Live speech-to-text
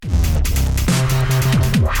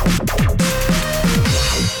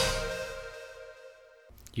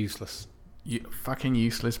Useless. You fucking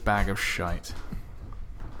useless bag of shite.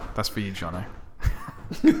 That's for you, Jono.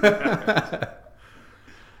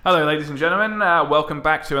 Hello, ladies and gentlemen. Welcome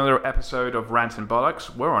back to another episode of Rant and Bollocks.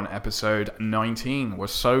 We're on episode 19. We're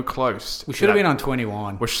so close. We should have been on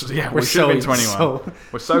 21. We should have been 21.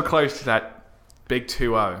 We're so close to that big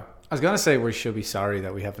 2-0. I was going to say we should be sorry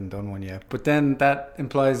that we haven't done one yet. But then that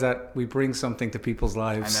implies that we bring something to people's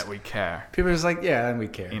lives. And that we care. People are just like, yeah, and we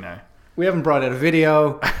care. You know. We haven't brought out a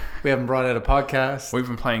video. We haven't brought out a podcast. We've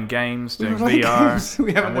been playing games, doing VR.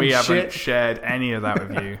 We haven't shared any of that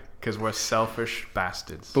with you because we're selfish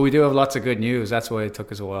bastards. But we do have lots of good news. That's why it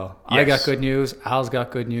took us a while. Yes. I got good news. Al's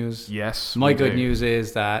got good news. Yes, my good news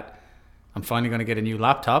is that I'm finally going to get a new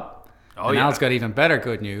laptop. And Al's got even better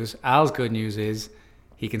good news. Al's good news is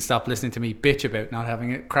he can stop listening to me bitch about not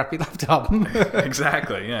having a crappy laptop.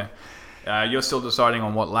 Exactly, yeah. You're still deciding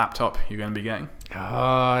on what laptop you're going to be getting?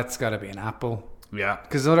 Oh, it's got to be an Apple. Yeah.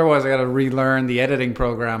 Because otherwise I got to relearn the editing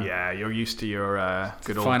program. Yeah, you're used to your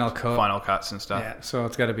good old Final Cuts and stuff. Yeah, so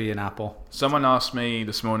it's got to be an Apple. Someone asked me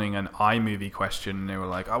this morning an iMovie question, and they were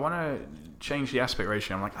like, I want to change the aspect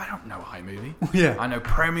ratio. I'm like, I don't know iMovie. Yeah. I know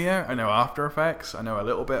Premiere, I know After Effects, I know a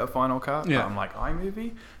little bit of Final Cut. Yeah. But I'm like,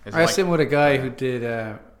 iMovie? I asked him with a guy who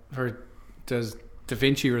does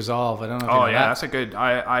DaVinci Resolve. I don't know if you know that. That's a good...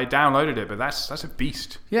 I downloaded it, but that's a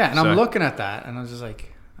beast. Yeah, and I'm looking at that, and I was just like...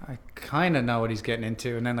 I kind of know what he's getting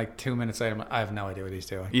into, and then like 2 minutes later, I'm like, I have no idea what he's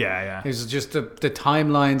doing. Yeah. It's just the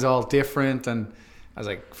timeline's all different, and I was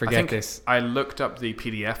like, forget this. I looked up the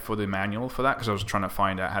PDF for the manual for that because I was trying to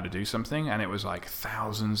find out how to do something, and it was like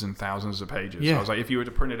thousands and thousands of pages. Yeah. I was like, if you were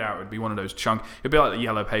to print it out, it would be one of those it'd be like the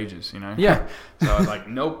yellow pages, you know? Yeah. So I was like,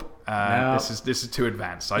 nope, No. this is too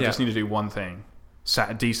advanced. I just need to do one thing: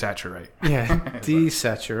 desaturate. Yeah,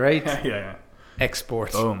 desaturate. Yeah.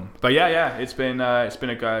 Export. Boom. But yeah, it's been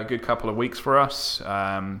a good couple of weeks for us.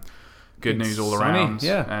 Good news all sunny, around.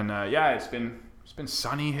 yeah. And it's been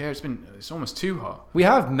sunny here. It's almost too hot. We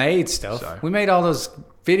have made stuff. So. We made all those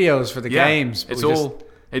videos for the games.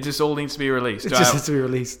 It just all needs to be released. It just has to be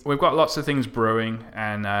released. We've got lots of things brewing,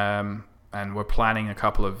 and we're planning a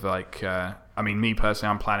couple of me personally,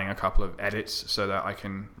 I'm planning a couple of edits so that I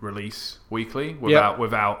can release weekly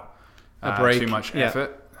without a break. too much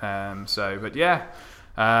effort. And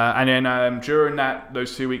then during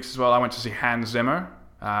those 2 weeks as well, I went to see Hans Zimmer.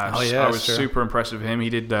 I was super impressed with him. He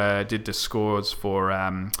did the scores for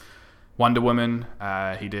Wonder Woman.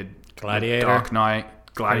 He did Gladiator, Dark Knight,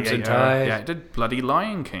 Gladiator. Tide. Yeah, he did bloody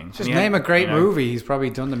Lion King. Just name a great movie. He's probably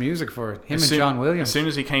done the music for it. Him and John Williams. As soon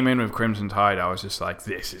as he came in with Crimson Tide, I was just like,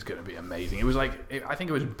 this is going to be amazing. It was like, I think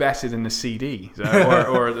it was better than the CD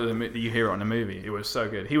or you hear it on the movie. It was so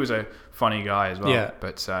good. He was a funny guy as well. Yeah.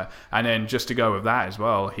 But and then just to go with that as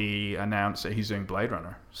well, he announced that he's doing Blade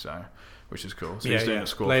Runner, which is cool. So he's doing a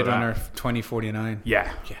score Blade for that. Runner 2049.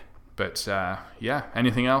 Yeah. But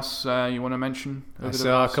anything else you want to mention? I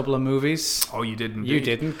saw a couple of movies. Oh, you didn't? You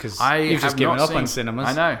didn't, because you've just given up on cinemas.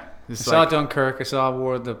 I know. I saw Dunkirk. I saw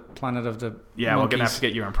War of the Planet of the Yeah, Monkeys. we're going to have to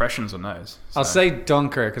get your impressions on those. So. I'll say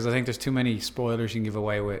Dunkirk because I think there's too many spoilers you can give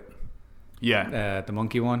away with the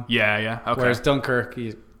monkey one. Yeah. Okay. Whereas Dunkirk,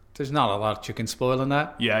 there's not a lot you can spoil in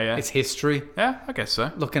that. Yeah. It's history. Yeah, I guess so.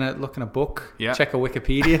 Looking at a book. Yeah. Check a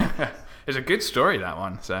Wikipedia. It's a good story, that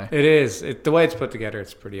one. So it is. The way it's put together,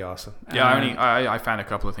 it's pretty awesome. Yeah, I found a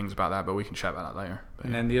couple of things about that, but we can chat about that later.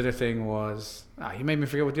 And then the other thing was... you made me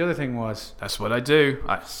forget what the other thing was. That's what I do.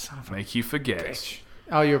 I make you forget. Bitch.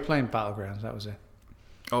 Oh, you were playing Battlegrounds. That was it.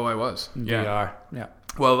 Oh, I was. Yeah. VR. Yeah.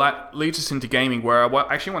 Well, that leads us into gaming, where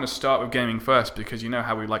I actually want to start with gaming first, because you know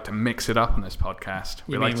how we like to mix it up on this podcast.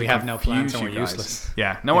 We have no plans and we're useless.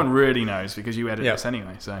 Yeah, no one really knows because you edit this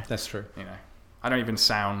anyway. So that's true. You know, I don't even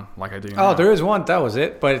sound like I do now. Oh, there is one. That was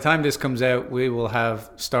it. By the time this comes out, we will have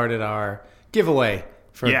started our giveaway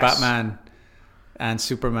for Batman and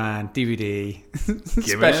Superman DVD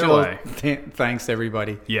special. Thanks to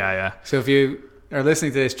everybody. Yeah. So if you are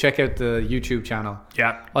listening to this, check out the YouTube channel.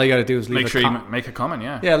 Yeah. All you got to do is make sure you make a comment.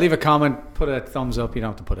 Yeah. Yeah, leave a comment, put a thumbs up. You don't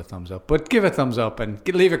have to put a thumbs up, but give a thumbs up and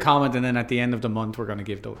leave a comment. And then at the end of the month, we're going to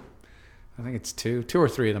give I think it's two or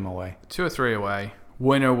three of them away. 2 or 3 away.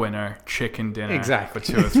 Winner, chicken dinner. Exactly.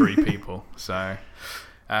 For 2 or 3 people. So,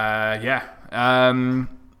 but gaming.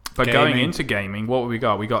 Going into gaming, what have we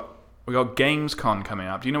got? We got Gamescom coming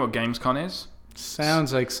up. Do you know what Gamescom is?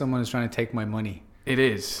 Sounds like someone is trying to take my money. It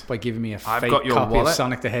is. By giving me a I've fake got your copy wallet. of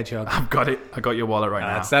Sonic the Hedgehog. I've got it. I got your wallet right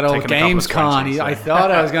now. That's that old Gamescom. I thought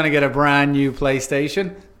I was going to get a brand new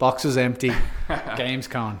PlayStation. Box was empty.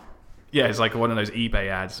 Gamescom. Yeah, it's like one of those eBay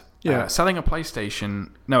ads. Yeah. Selling a PlayStation.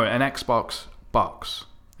 No, an Xbox box.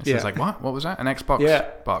 It's like, what? What was that? An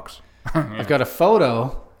Xbox box. I've got a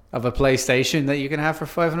photo of a PlayStation that you can have for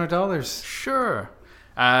 $500. Sure.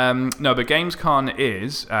 No, but Gamescom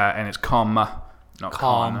is, and it's com, not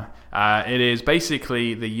con. It is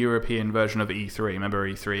basically the European version of E3. Remember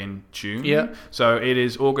E3 in June? Yeah. So it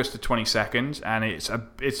is August the 22nd, and it's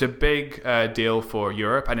a big deal for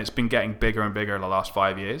Europe, and it's been getting bigger and bigger in the last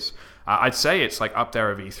 5 years. I'd say it's like up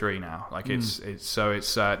there with E3 now. Like we're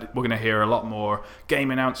going to hear a lot more game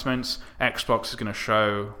announcements. Xbox is going to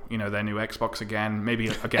show their new Xbox again, maybe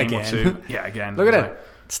a game or two. Yeah, again. Look at it.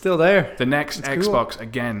 It's still there. The next it's Xbox cool.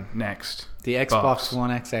 again next. The Xbox One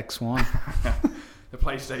XX1. The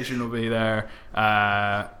PlayStation will be there.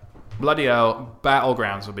 Bloody hell,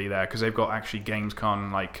 Battlegrounds will be there because they've got actually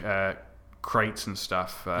Gamescom like crates and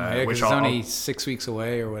stuff. Which is only 6 weeks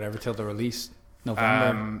away or whatever till the release.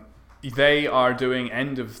 November. They are doing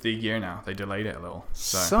end of the year now. They delayed it a little.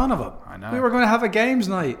 So. Son of a... I know. We were going to have a games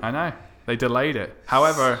night. I know. They delayed it.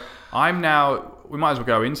 However, we might as well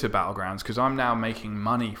go into Battlegrounds because I'm now making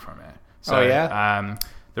money from it. So,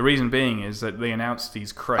 the reason being is that they announced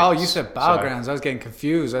these crates. Oh, you said Battlegrounds. I was getting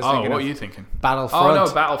confused. What are you thinking? Battlefront. Oh,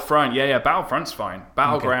 no, Battlefront. Yeah, Battlefront's fine.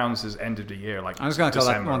 Battlegrounds is end of the year. Like I'm just going to call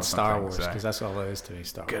that December one Star Wars because that's all it is to me,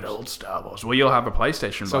 Star Wars. Good old Star Wars. Well, you'll have a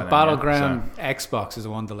PlayStation by then. Battleground Xbox is the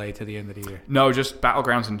one delayed to the end of the year. No, just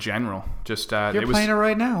Battlegrounds in general. You're playing it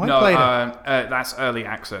right now? I played it. That's early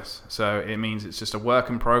access. So it means it's just a work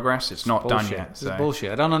in progress. It's not done yet. This is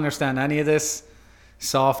bullshit. I don't understand any of this.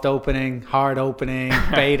 Soft opening, hard opening,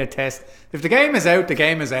 beta test. If the game is out, the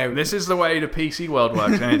game is out. This is the way the PC world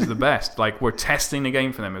works, and it's the best. Like, we're testing the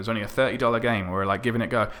game for them. It was only a $30 game. We're like giving it a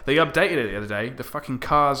go. They updated it the other day. The fucking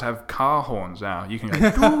cars have car horns now. You can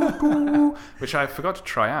go, doo, doo, which I forgot to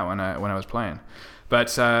try out when I was playing. But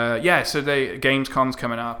so the Gamescom's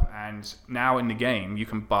coming up, and now in the game you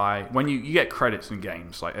can buy when you get credits in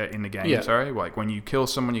games, like in the game. Yeah. Sorry, like when you kill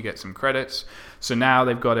someone, you get some credits. So now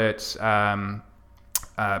they've got it.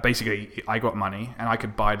 Basically, I got money and I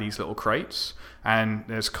could buy these little crates, and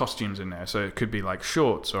there's costumes in there. So it could be like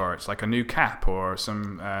shorts, or it's like a new cap, or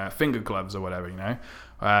some finger gloves, or whatever,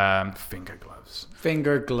 finger gloves.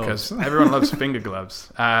 Finger gloves. Because everyone loves finger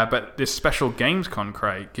gloves. But this special Gamescom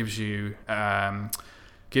crate gives you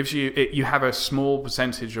you have a small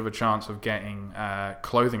percentage of a chance of getting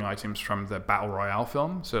clothing items from the Battle Royale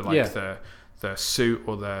film. So like the suit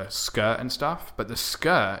or the skirt and stuff. But the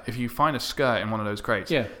skirt, if you find a skirt in one of those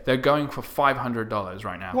crates, they're going for $500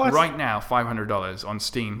 right now. What? Right now, $500 on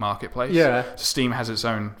Steam Marketplace. Yeah. So Steam has its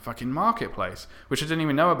own fucking marketplace, which I didn't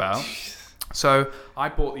even know about. So I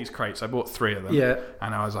bought these crates. I bought 3 of them. Yeah.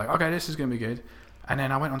 And I was like, okay, this is going to be good. And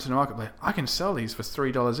then I went onto the marketplace. I can sell these for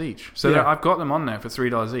 $3 each. So I've got them on there for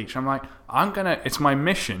 $3 each. I'm like, it's my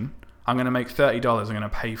mission. I'm going to make $30. I'm going to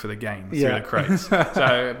pay for the game through the crates.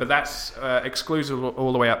 But that's exclusive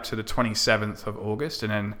all the way up to the 27th of August,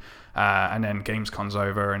 and then Gamescom's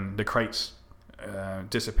over and the crates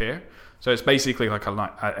disappear. So it's basically like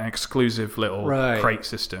an exclusive little crate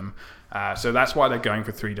system. So that's why they're going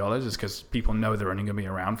for $3, is because people know they're only going to be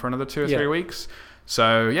around for another 2 or 3 weeks.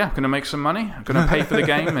 So I'm going to make some money. I'm going to pay for the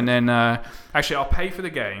game, and then actually I'll pay for the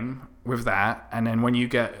game with that, and then when you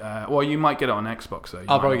get, you might get it on Xbox though.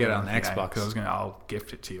 I'll probably get it on Xbox because I'll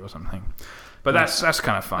gift it to you or something. But that's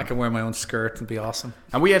kind of fun. I can wear my own skirt and be awesome.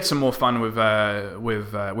 And we had some more fun with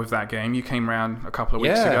that game. You came around a couple of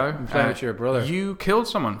weeks ago. Yeah, playing with your brother. You killed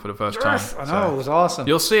someone for the first time. I know, it was awesome.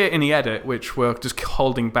 You'll see it in the edit, which we're just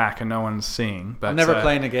holding back and no one's seeing. But I'm never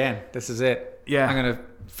playing again. This is it. Yeah, I'm gonna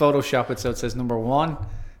Photoshop it so it says number 1.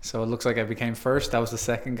 So it looks like I became first. That was the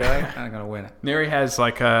second guy, and I'm going to win it. Neri has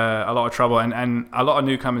like a lot of trouble, and a lot of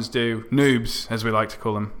newcomers do, noobs, as we like to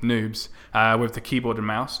call them, noobs, with the keyboard and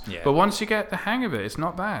mouse. Yeah. But once you get the hang of it, it's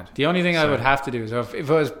not bad. The only thing I would have to do is, if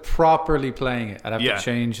I was properly playing it, I'd have to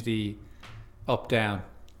change the up-down.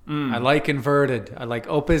 I like inverted. I like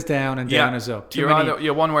up is down and down is up.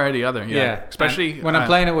 You're one way or the other. Yeah. Especially when I'm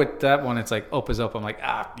playing it with that one, it's like up is up. I'm like,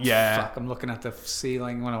 fuck, I'm looking at the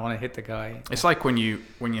ceiling when I want to hit the guy. It's like when you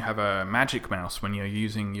have a magic mouse when you're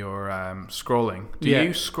using your scrolling.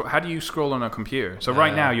 How do you scroll on a computer? So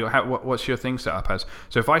right now, what's your thing set up as?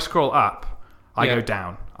 So if I scroll up, I go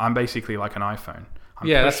down. I'm basically like an iPhone.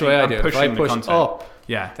 That's the way I do it. If I push up,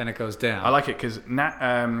 then it goes down. I like it because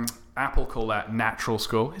Apple call that natural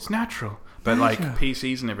scroll. It's natural. But like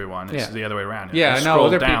PCs and everyone, it's the other way around. Yeah, I know.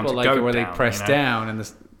 Other people like it where they press down and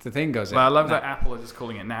the thing goes in. Well, I love that Apple is just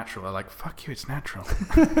calling it natural. They're like, fuck you, it's natural.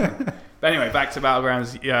 But anyway, back to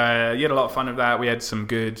Battlegrounds. You had a lot of fun with that. We had some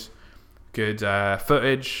good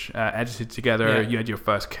footage edited together. You had your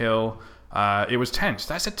first kill. It was tense.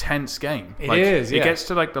 That's a tense game. It is. It gets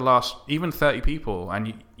to like the last even 30 people,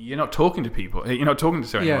 and you're not talking to people. You're not talking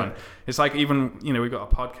to anyone. Yeah. It's like even we've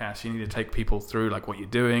got a podcast. You need to take people through like what you're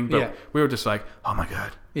doing. But we were just like, oh my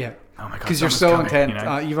god. Yeah. Oh my god. Because you're so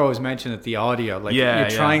intent. You've always mentioned it, the audio. Like you're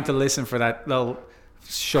trying to listen for that little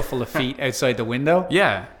shuffle of feet outside the window.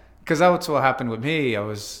 Yeah. Because that's what happened with me. It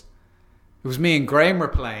was me and Graham were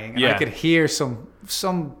playing, and I could hear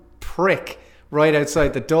some prick right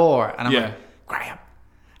outside the door, and I'm like,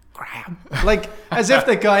 Graham, like as if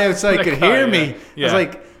the guy outside could hear me. I was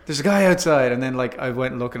like, there's a guy outside, and then like I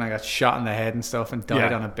went and looked, and I got shot in the head and stuff, and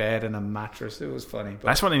died on a bed and a mattress. It was funny. But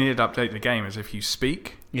that's what they needed to update the game. Is if you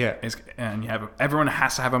speak, and you have everyone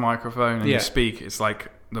has to have a microphone, and you speak. It's like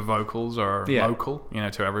the vocals are local,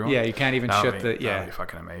 to everyone. Yeah, you can't even shut the. That'll be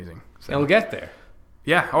fucking amazing. So. It'll get there.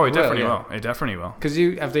 Yeah. Oh, it definitely will. It definitely will. Because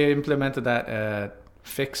have they implemented that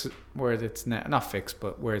fix where it's not fixed,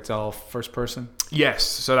 but where it's all first person? Yes.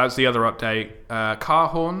 So that's the other update. Car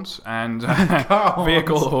horns and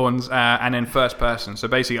vehicle horns, and then first person. So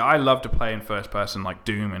basically, I love to play in first person, like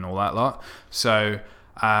Doom and all that lot. So,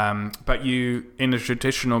 but you in the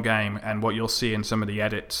traditional game, and what you'll see in some of the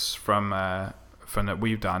edits from that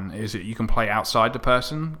we've done is that you can play outside the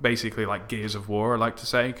person, basically like Gears of War, I like to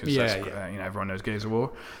say, because everyone knows Gears of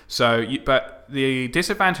War. So, but the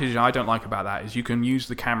disadvantage I don't like about that is you can use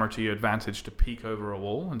the camera to your advantage to peek over a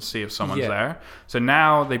wall and see if someone's there. So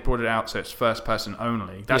now they brought it out so it's first person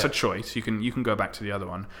only. That's a choice. You can go back to the other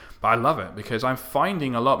one, but I love it because I'm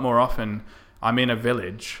finding a lot more often I'm in a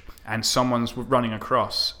village and someone's running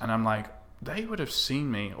across, and I'm like, they would have seen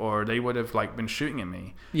me, or they would have like been shooting at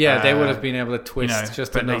me. Yeah, they would have been able to twist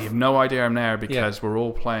just but enough. They have no idea I'm there because we're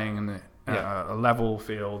all playing in a level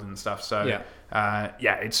field and stuff. So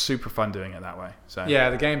it's super fun doing it that way. So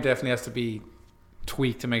the game definitely has to be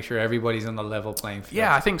tweaked to make sure everybody's on the level playing field.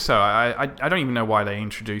 Yeah, I think so. I don't even know why they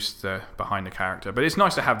introduced the behind the character, but it's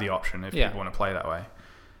nice to have the option if people want to play that way.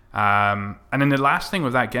 And then the last thing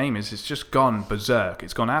with that game is it's just gone berserk.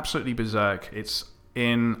 It's gone absolutely berserk.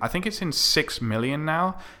 I think it's in 6 million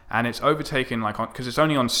now, and it's overtaken because it's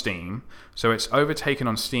only on Steam, so it's overtaken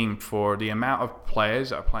on Steam for the amount of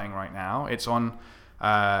players that are playing right now. It's on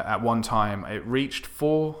at one time it reached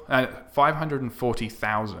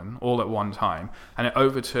 540,000 all at one time, and it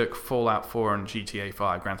overtook Fallout 4 and GTA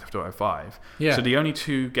 5, Grand Theft Auto 5. So the only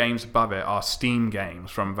two games above it are Steam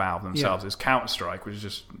games from Valve themselves. There's Counter-Strike, which is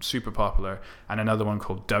just super popular, and another one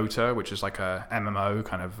called Dota, which is like a MMO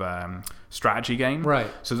kind of strategy game. Right.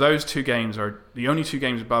 So those two games are the only two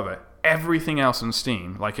games above it. Everything else on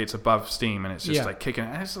Steam, like it's above Steam, and it's just like kicking.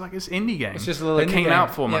 And it's like this indie game. It's just a little indie came game.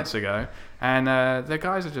 out 4 months ago, and the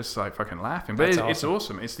guys are just like fucking laughing. But it's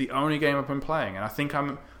awesome. It's the only game I've been playing, and I think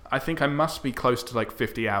I must be close to like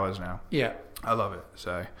 50 hours now. Yeah, I love it.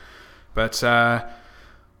 So, but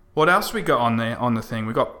what else we got on the thing?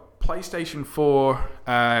 We got PlayStation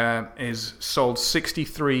 4 is sold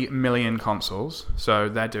 63 million consoles, so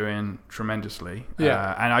they're doing tremendously.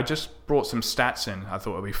 And I just brought some stats in. I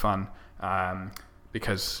thought it'd be fun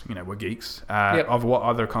because we're geeks of what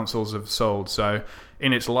other consoles have sold. So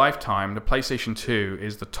in its lifetime, the PlayStation 2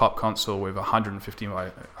 is the top console with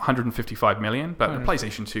 155 million, but the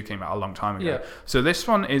PlayStation 2 came out a long time ago. So this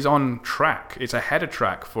one is on track. It's ahead of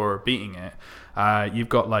track for beating it. You've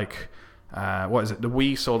got like what is it? The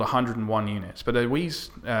Wii sold 101 units, but the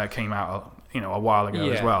Wii's came out a while ago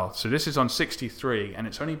as well. So this is on 63, and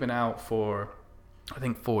it's only been out for I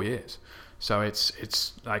think 4 years. So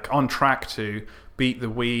it's like on track to beat the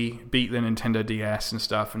Wii, beat the Nintendo DS and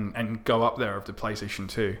stuff, and go up there of the PlayStation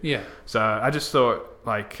 2. Yeah. So I just thought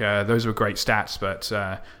like those were great stats, but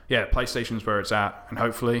PlayStation's where it's at, and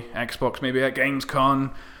hopefully Xbox maybe at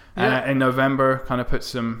Gamescom in November kind of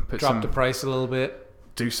drop the price a little bit.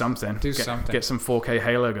 Do something. Get some 4K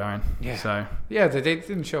Halo going. Yeah. So they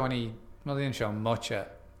didn't show any. Well, they didn't show much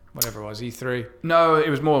at whatever it was, E3. No, it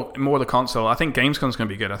was more the console. I think Gamescom's going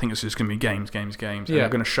to be good. I think it's just going to be games. And they're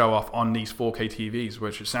going to show off on these 4K TVs,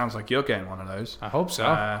 which it sounds like you're getting one of those. I hope so.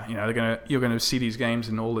 You're going to see these games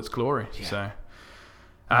in all its glory. Yeah. So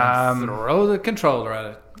throw the controller at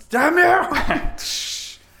it. Damn you!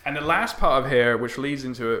 And the last part of here, which leads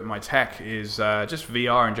into my tech, is just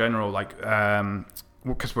VR in general, like.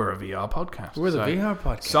 Because we're a VR podcast. We're the VR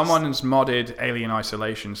podcast. Someone's modded Alien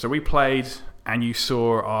Isolation. So we played, and you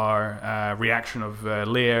saw our reaction of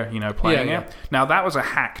Lear, playing it. Now, that was a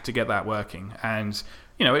hack to get that working. And,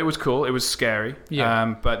 it was cool. It was scary.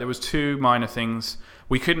 Yeah. But there was 2 minor things.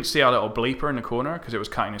 We couldn't see our little bleeper in the corner because it was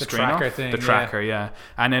cutting the screen off. Thing, the tracker, yeah.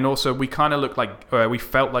 And then also we kind of looked like, we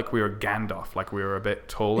felt like we were Gandalf, like we were a bit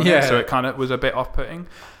taller. Yeah. So it kind of was a bit off-putting.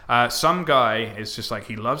 Some guy is just like,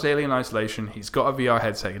 he loves Alien Isolation. He's got a VR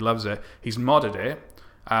headset. He loves it. He's modded it.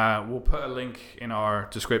 We'll put a link in our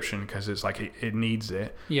description because it's like it needs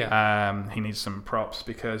it. Yeah. He needs some props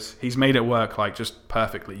because he's made it work like just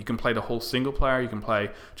perfectly. You can play the whole single player. You can play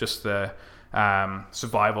just the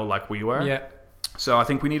survival like we were. Yeah. So I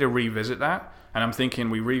think we need to revisit that, and I'm thinking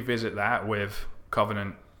we revisit that with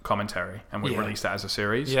Covenant commentary, and we release that as a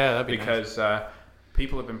series. Yeah, that'd be because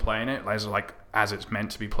people have been playing it as it's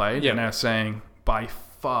meant to be played, yeah. and they're saying by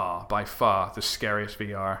far the scariest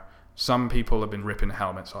VR. Some people have been ripping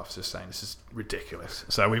helmets off, just saying this is ridiculous.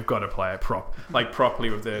 So we've got to play it properly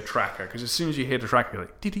with the tracker, because as soon as you hear the tracker, you're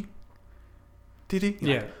like, did he?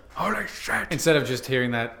 Yeah. Like, holy shit! Instead of just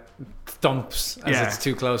hearing that thumps as it's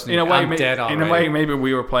too close. And in a way, dead already. In a way, maybe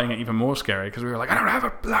we were playing it even more scary because we were like, I don't have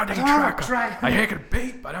a bloody tracker. I hear it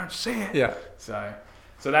beep, I don't see it. Yeah. So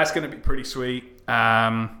that's going to be pretty sweet.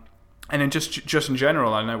 And then just in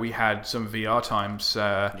general, I know we had some VR times.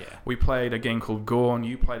 We played a game called Gorn.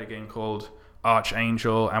 You played a game called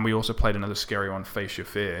Archangel, and we also played another scary one, Face Your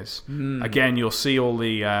Fears. Again, you'll see all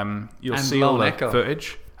the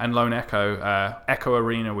footage. And Lone Echo, Echo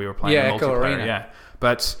Arena, we were playing Echo multiplayer. Arena. Yeah.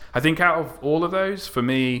 But I think out of all of those, for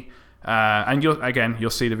me, and you'll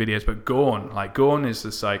see the videos, but Gorn is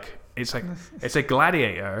this like, it's a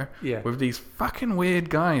gladiator with these fucking weird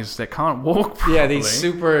guys that can't walk properly. Yeah, these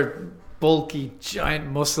super bulky,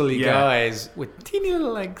 giant, muscly guys with teeny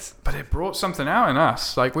little legs. But it brought something out in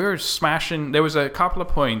us. Like, we were smashing. There was a couple of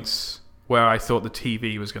points where I thought the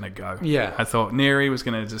TV was going to go. Yeah. I thought Neri was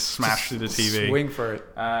going to just smash through the TV. Swing for it.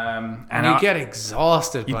 And you get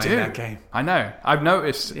exhausted playing that game. I know. I've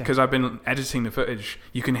noticed, because I've been editing the footage,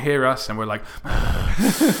 you can hear us and we're like,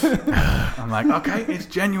 I'm like, okay, it's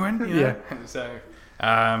genuine. You know? Yeah. So,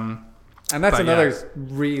 and that's another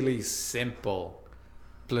really simple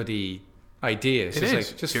bloody idea.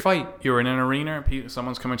 It's just fight. You're in an arena,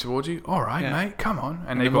 someone's coming towards you. All right, mate, come on.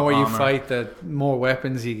 And the more you fight, the more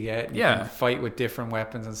weapons you get. You can fight with different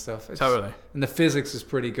weapons and stuff. Totally. And the physics is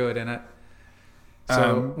pretty good in it.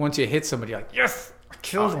 So once you hit somebody, you're like, yes, I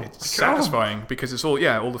killed him. It's satisfying because it's all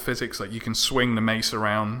the physics. Like, you can swing the mace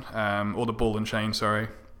around, or the ball and chain, sorry.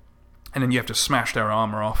 And then you have to smash their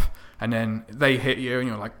armor off. And then they hit you, and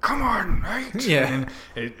you're like, "Come on, mate!" Yeah, and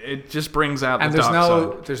it just brings out the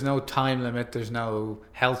dark side. There's no time limit. There's no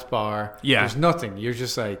health bar. Yeah, there's nothing. You're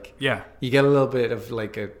just like, you get a little bit of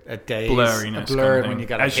like a daze, blurriness, a blur when you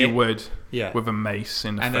got as hit. You would, with a mace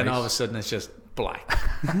in the face, and then all of a sudden it's just black.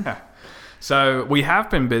 So we have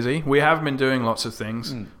been busy. We have been doing lots of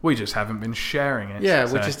things. We just haven't been sharing it.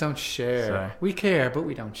 Yeah, we just don't share. We care, but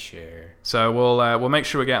we don't share. So we'll make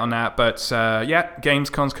sure we get on that. But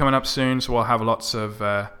Gamescom's coming up soon, so we'll have lots of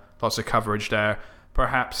coverage there.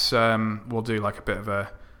 Perhaps we'll do like a bit of a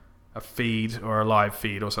feed or a live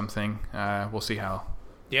feed or something. We'll see how.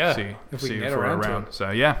 Yeah, if we're around. So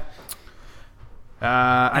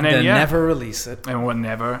and then never release it. And we'll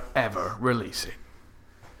never ever release it.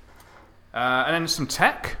 And then some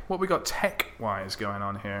tech. What we got tech-wise going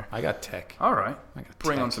on here? I got tech. All right.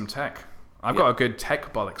 Bring on some tech. I've got a good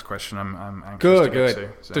tech bollocks question I'm anxious to get to.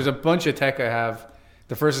 So. There's a bunch of tech I have.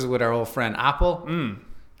 The first is with our old friend Apple.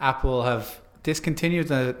 Apple have discontinued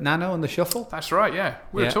the Nano and the Shuffle. That's right, yeah.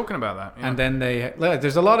 We were talking about that. Yeah. And then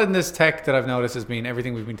there's a lot in this tech that I've noticed has been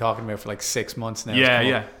everything we've been talking about for like 6 months now.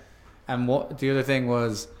 Yeah. And what the other thing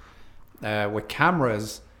was with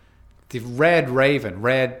cameras... The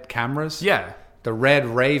Red cameras. Yeah. The Red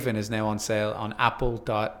Raven is now on sale on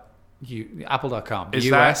apple.com. Is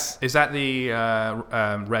that the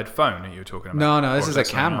Red phone that you were talking about? No, this is a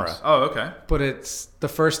camera. Else? Oh, okay. But it's the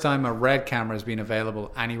first time a Red camera has been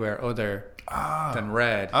available anywhere other than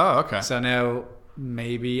Red. Oh, okay. So now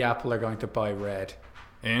maybe Apple are going to buy Red.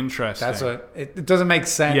 Interesting. That's what it doesn't make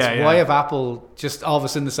sense. Yeah. Why have Apple just all of a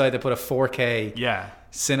sudden decided to put a 4K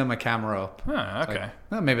cinema camera up? Oh, okay.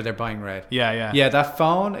 Maybe they're buying Red. Yeah. That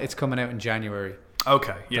phone, it's coming out in January.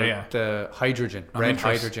 Okay. The hydrogen,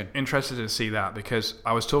 hydrogen. Interested to see that because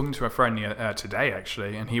I was talking to a friend today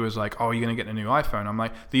actually, and he was like, "Oh, you're going to get the new iPhone?" I'm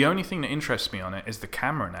like, "The only thing that interests me on it is the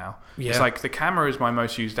camera now. It's like the camera is my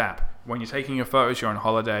most used app. When you're taking your photos, you're on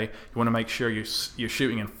holiday, you want to make sure you're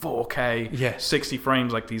shooting in 4K, 60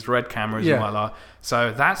 frames like these Red cameras and like that.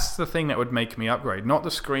 So that's the thing that would make me upgrade, not the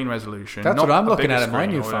screen resolution. That's not what I'm looking at in my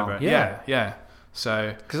new phone. Yeah.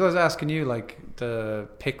 So because I was asking you like the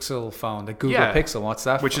Pixel phone, the Google Pixel, what's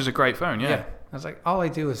that? Which is a great phone. Yeah. I was like, all I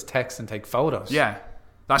do is text and take photos. Yeah.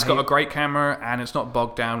 That's got a great camera, and it's not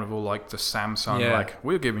bogged down with all like the Samsung. Yeah. Like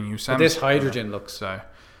we're giving you Samsung. But this hydrogen looks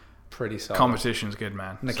pretty solid. Competition's good,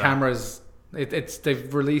 man. And the cameras,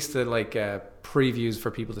 they've released previews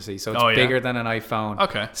for people to see. So it's bigger than an iPhone.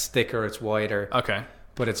 Okay. Sticker, it's wider. Okay.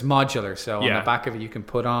 But it's modular, so on the back of it you can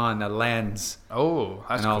put on a lens. Oh,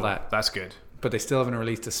 that's and all cool. that. That's good. But they still haven't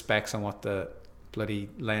released the specs on what the bloody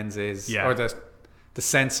lens is, or the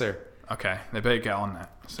sensor. Okay, they better get on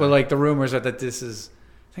that. So. But like the rumors are that this is,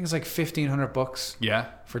 I think it's like $1,500. Yeah.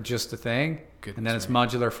 For just the thing, Goodness and then it's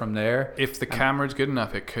modular from there. If the camera's good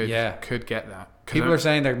enough, it could get that. People are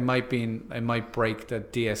saying it might break the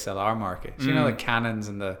DSLR market. So you know the Canons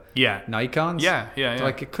and the Nikons. Yeah.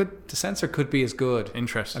 Like the sensor could be as good.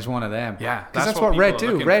 Interesting. As one of them. Yeah, because that's what Red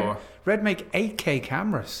do. Red make 8K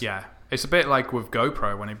cameras. Yeah, it's a bit like with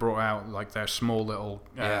GoPro when they brought out like their small little.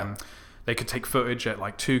 They could take footage at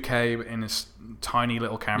like 2K in this tiny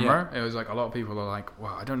little camera. It was like a lot of people are like,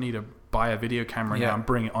 "Well, I don't need to buy a video camera now and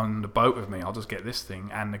bring it on the boat with me. I'll just get this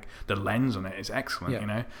thing, and the lens on it is excellent." You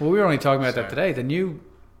know. Well, we were only talking about that today. The new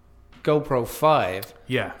GoPro 5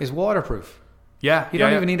 is waterproof. Yeah, you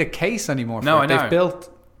don't even need a case anymore. For it. They've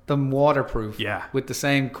built them waterproof. With the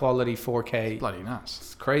same quality 4K. Bloody nuts!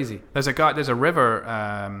 It's crazy. There's a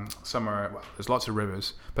river somewhere. Well, there's lots of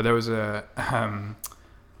rivers, but there was a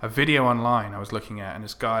video online I was looking at, and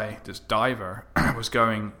this diver was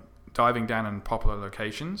diving down in popular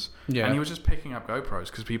locations, and he was just picking up GoPros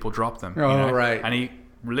because people drop them. Right. And he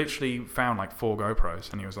literally found like 4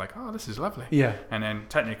 GoPros, and he was like, "Oh, this is lovely." Yeah. And then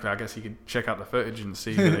technically, I guess he could check out the footage and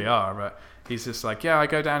see who they are, but he's just like, "Yeah, I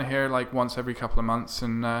go down here like once every couple of months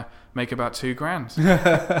and make about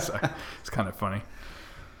 $2,000." So it's kind of funny.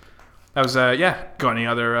 That was Got any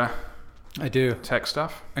other? I do. Tech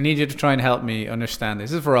stuff. I need you to try and help me understand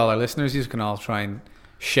this. This is for all our listeners. You can all try and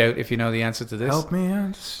shout if you know the answer to this. Help me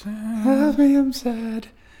understand. Help me, I'm sad.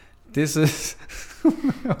 This is...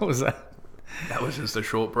 What was that? That was just a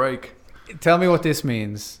short break. Tell me what this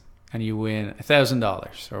means, and you win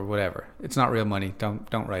 $1,000 or whatever. It's not real money. Don't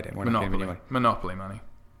write it. We're not giving you money. Monopoly money.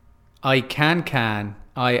 I can,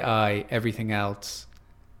 I, everything else.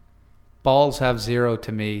 Balls have 0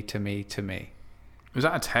 to me. Was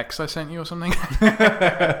that a text I sent you or something?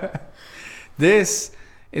 This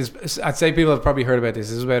is, I'd say people have probably heard about this.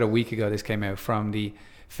 This is about a week ago. This came out from the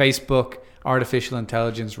Facebook Artificial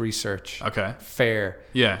Intelligence Research Fair.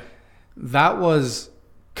 Yeah. That was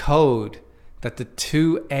code that the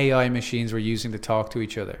 2 AI machines were using to talk to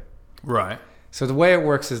each other. Right. So the way it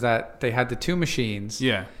works is that they had the 2 machines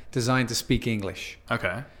designed to speak English.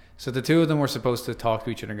 Okay. So the 2 of them were supposed to talk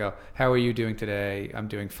to each other and go, "How are you doing today? I'm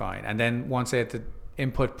doing fine." And then once they had to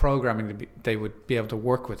input programming, they would be able to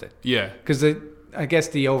work with it. Yeah. Because I guess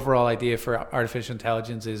the overall idea for artificial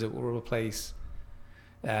intelligence is it will replace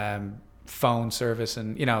phone service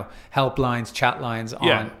and helplines, chat lines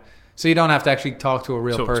on. So you don't have to actually talk to a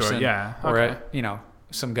real person or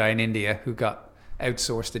some guy in India who got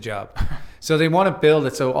outsourced the job. So they want to build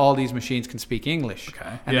it so all these machines can speak English.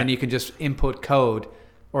 And then you can just input code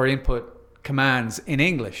or input commands in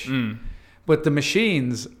English. But the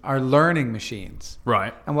machines are learning machines.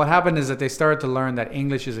 Right. And what happened is that they started to learn that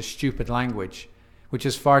English is a stupid language, which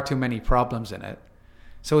has far too many problems in it.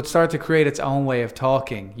 So it started to create its own way of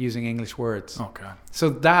talking using English words. Oh, God. So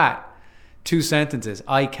that 2 sentences,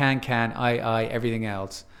 I can, I, everything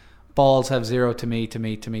else. Balls have 0 to me.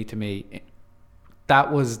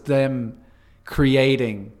 That was them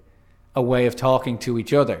creating a way of talking to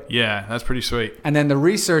each other. Yeah, that's pretty sweet. And then the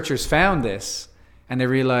researchers found this and they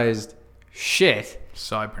realized, shit.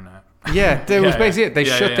 Cybernet. Yeah, that was basically it. They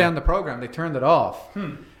shut down the program. They turned it off.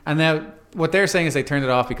 And now what they're saying is they turned it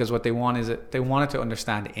off because what they want is they wanted to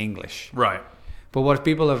understand English. Right. But what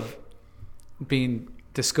people have been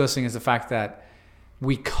discussing is the fact that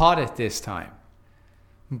we caught it this time.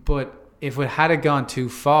 But if it had gone too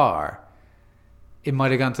far, it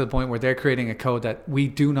might have gone to the point where they're creating a code that we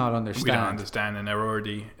do not understand. We don't understand, and they're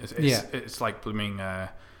already... It's like blooming...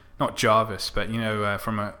 not Jarvis, but,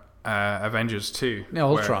 from Avengers 2. Yeah,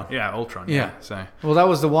 Ultron. Ultron. So. Well, that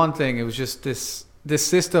was the one thing. It was just this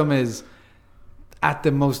system is at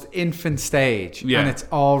the most infant stage, and it's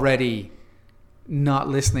already not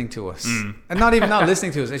listening to us. And not even not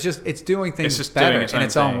listening to us. It's doing things better in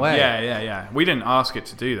its own way. Yeah. We didn't ask it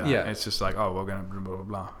to do that. Yeah. It's just like, oh, we're going to blah,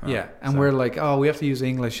 blah, blah. And we're like, oh, we have to use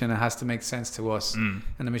English and it has to make sense to us. And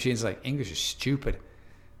the machine's like, English is stupid.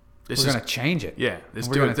 We're going to change it. Yeah. Let's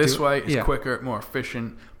do it this way. It's quicker, more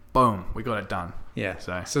efficient. boom, we got it done. Yeah.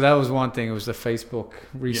 So that was one thing. It was the Facebook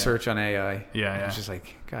research on AI. Yeah. It was just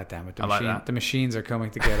like, God damn it. The machines are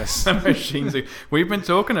coming to get us. We've been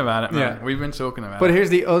talking about it, man. Yeah. We've been talking about it. But here's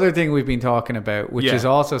the other thing we've been talking about, which is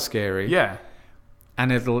also scary. Yeah.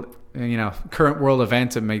 And it'll, current world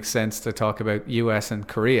events, it makes sense to talk about US and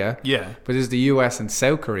Korea. Yeah. But it's the US and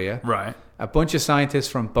South Korea. Right. A bunch of scientists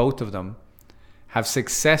from both of them have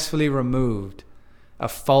successfully removed a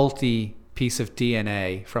faulty piece of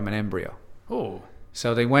DNA from an embryo. Oh.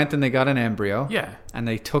 So they went and they got an embryo. Yeah. And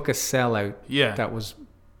they took a cell out that was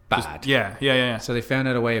bad. Yeah. So they found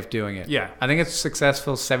out a way of doing it. Yeah. I think it's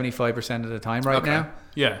successful 75% of the time now.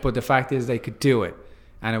 Yeah. But the fact is they could do it.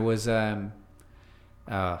 And it was, I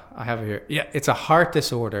have it here. Yeah, it's a heart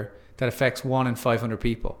disorder that affects 1 in 500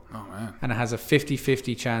 people. Oh, man. And it has a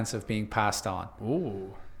 50-50 chance of being passed on.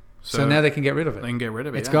 Ooh. So now they can get rid of it. They can get rid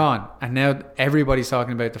of it. It's gone. And now everybody's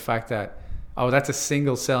talking about the fact that, that's a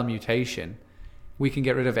single cell mutation. We can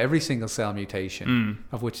get rid of every single cell mutation,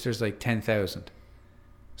 of which there's like 10,000.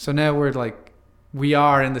 So now we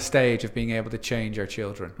are in the stage of being able to change our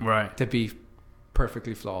children. Right. To be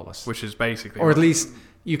perfectly flawless. Which is basically... Or at least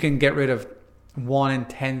you can get rid of 1 in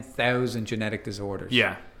 10,000 genetic disorders.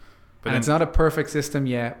 Yeah. But it's not a perfect system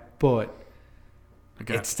yet, but...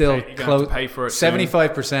 It's still close. Pay for it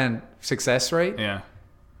 75% success rate. Yeah.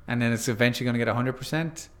 And then it's eventually going to get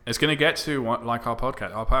 100%. It's going to get to like our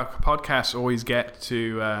podcast. Our podcasts always get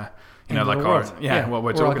to, what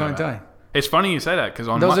we're talking about. Die. It's funny you say that because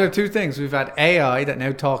those are two things. We've had AI that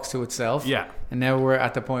now talks to itself. Yeah. And now we're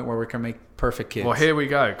at the point where we can make perfect kids. Well, here we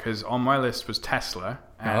go, because on my list was Tesla.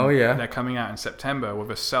 And they're coming out in September with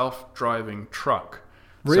a self-driving truck.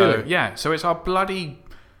 Really? So it's our bloody...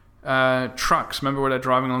 trucks. Remember where they're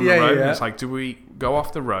driving along the road? And it's like, do we go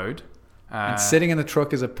off the road? And sitting in the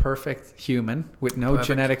truck is a perfect human with no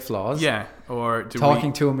genetic flaws. Yeah. Or do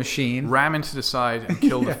talking to a machine, ram into the side and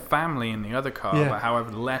kill the family in the other car? Yeah. But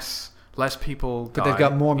however, less people die. But they've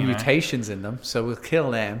got more mutations in them, so we'll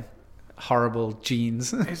kill them. Horrible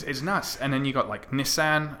genes. It's nuts. And then you got like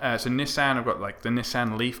Nissan. So Nissan have got like the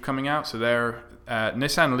Nissan Leaf coming out. So they're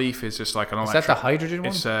Nissan Leaf is just like an electric. Is that the hydrogen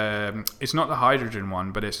one? It's not the hydrogen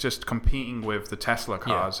one, but it's just competing with the Tesla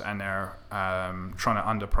cars, and they're trying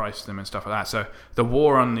to underprice them and stuff like that. So the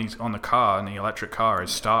war on the car and the electric car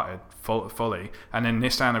has started fully, and then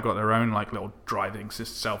Nissan have got their own like little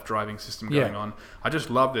self-driving system going on. I just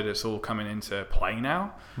love that it's all coming into play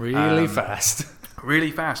now. Really fast.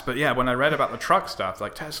 Really fast. But yeah, when I read about the truck stuff,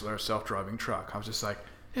 like Tesla, a self-driving truck, I was just like,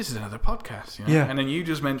 this is another podcast, Yeah. And then you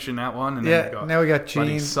just mentioned that one, and then now we got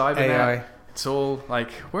genes, AI. It's all like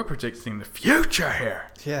we're predicting the future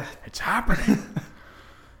here. Yeah, it's happening.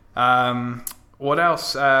 What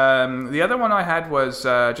else? The other one I had was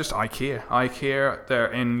just IKEA. IKEA,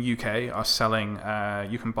 they're in UK, are selling.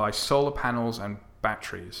 You can buy solar panels and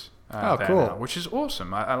batteries. Cool. Now, which is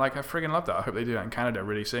awesome. I friggin' love that. I hope they do that in Canada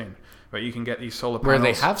really soon. But you can get these solar panels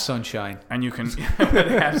where they have sunshine, and you can where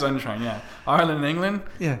they have sunshine. Yeah, Ireland and England,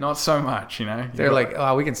 not so much. They're like,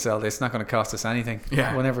 we can sell this. It's not going to cost us anything.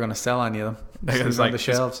 Yeah, we're never going to sell any of them. It's like the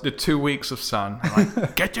shelves. The 2 weeks of sun.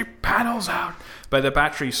 Like, get your panels out. But the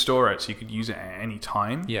batteries store it, so you could use it at any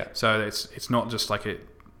time. Yeah. So it's not just like it.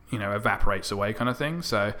 Evaporates away kind of thing.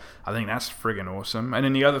 So I think that's friggin' awesome. And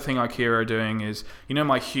then the other thing IKEA are doing is,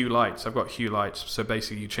 my Hue lights. I've got Hue lights. So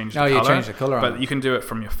basically you change the color. You change the color on But them. you can do it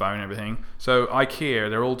from your phone and everything. So IKEA,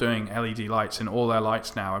 they're all doing LED lights, and all their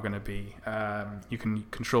lights now are going to be, you can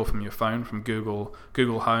control from your phone, from Google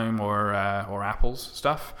Home or Apple's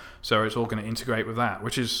stuff. So it's all going to integrate with that,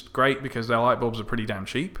 which is great because their light bulbs are pretty damn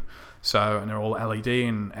cheap. So, and they're all LED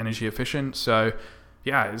and energy efficient. So,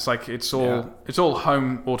 yeah, it's like it's all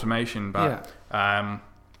home automation, but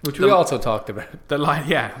which we also talked about. The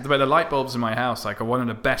light bulbs in my house are one of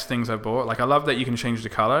the best things I've bought. Like, I love that you can change the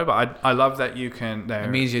color, but I love that you can. It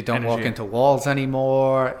means you don't walk into walls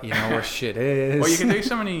anymore. You know where shit is. Well, you can do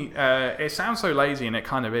so many. It sounds so lazy, and it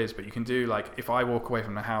kind of is. But you can do like if I walk away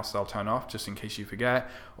from the house, they'll turn off just in case you forget.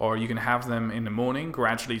 Or you can have them in the morning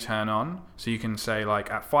gradually turn on. So you can say like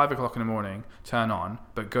at 5 o'clock in the morning, turn on,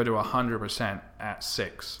 but go to 100% at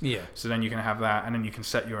 6. Yeah. So then you can have that, and then you can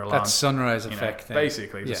set your alarm. That's sunrise effect.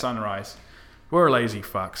 Basically, the sunrise. We're lazy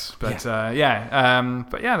fucks, but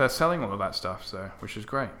but they're selling all of that stuff, so which is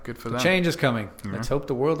great. Good for them. Change is coming. Mm-hmm. Let's hope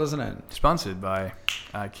the world doesn't end. Sponsored by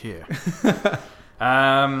IKEA.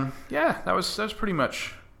 That was pretty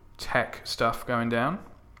much tech stuff going down.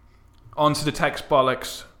 On to the text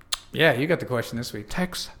bollocks. Yeah, you got the question this week.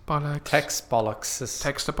 Text bollocks. Text bollocks.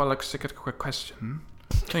 Text bollocks. I got a quick question.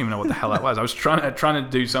 I don't even know what the hell that was. I was trying to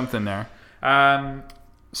do something there.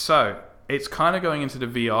 So it's kind of going into the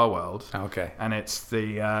VR world. Okay. And it's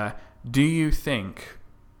the, do you think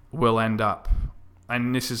we'll end up,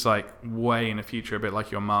 and this is like way in the future, a bit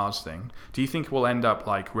like your Mars thing, do you think we'll end up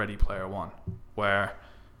like Ready Player One, where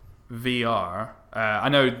VR, I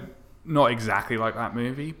know not exactly like that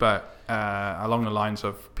movie, but along the lines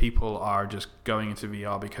of people are just going into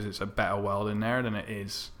VR because it's a better world in there than it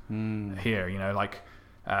is here, you know, like,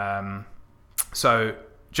 so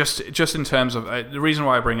just in terms of, the reason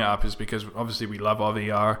why I bring it up is because obviously we love our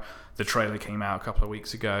VR. The trailer came out a couple of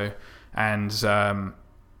weeks ago, and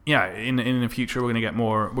yeah, in the future we're going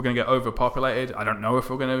to get overpopulated. I don't know if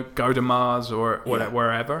we're going to go to Mars or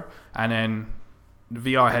wherever, and then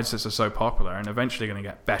VR headsets are so popular and eventually going to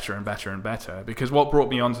get better and better and better. Because what brought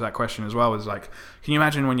me onto that question as well was like, can you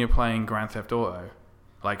imagine when you're playing Grand Theft Auto,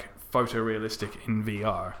 like photorealistic in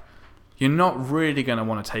VR? You're not really going to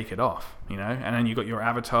want to take it off, you know? And then you got your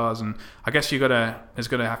avatars, and I guess there's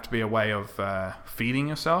going to have to be a way of feeding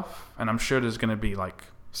yourself. And I'm sure there's going to be like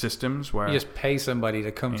systems where you just pay somebody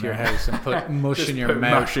to come to your house and put mush in your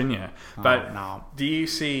mouth. Mush in you. But no. Do you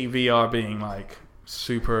see VR being like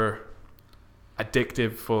super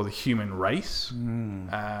addictive for the human race,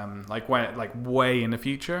 like way in the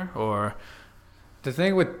future? Or the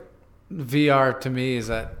thing with VR to me is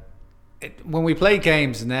that when we play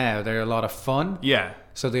games now, they're a lot of fun,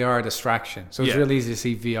 so they are a distraction, so it's really easy to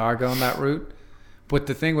see VR going that route. But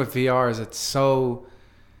the thing with VR is it's so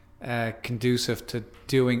conducive to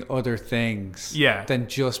doing other things than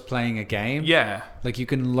just playing a game. Like you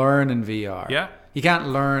can learn in VR. You can't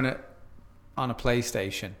learn it on a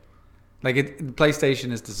PlayStation. Like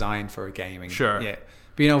PlayStation is designed for gaming. Sure. Yeah.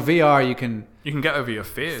 But you know, VR you can get over your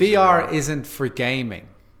fears. VR isn't for gaming.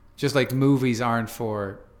 Just like movies aren't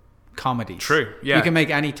for comedies. True. Yeah. You can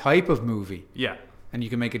make any type of movie. Yeah. And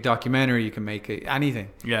you can make a documentary, you can make anything.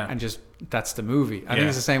 Yeah. And just that's the movie. I think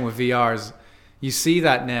it's the same with VRs. You see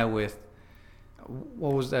that now with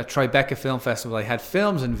what was that Tribeca Film Festival? They had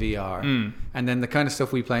films in VR. And then the kind of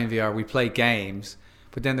stuff we play in VR, we play games,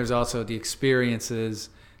 but then there's also the experiences,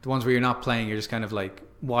 the ones where you're not playing, you're just kind of like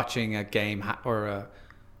watching a game or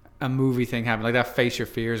a movie thing happen, like that Face Your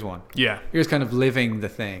Fears one. Yeah. You're just kind of living the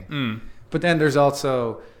thing. But then there's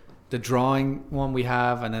also the drawing one we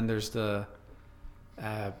have, and then there's the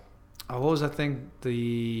what was that thing?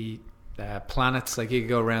 The planets, like you could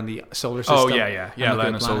go around the solar system. Oh yeah,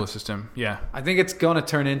 learn the solar system. Yeah. I think it's going to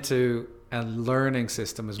turn into a learning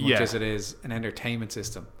system as much as it is an entertainment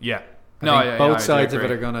system. Yeah. I think both sides of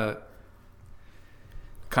it are going to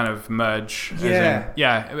kind of merge.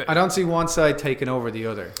 I don't see one side taking over the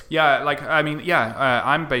other.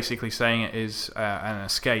 I'm basically saying it is an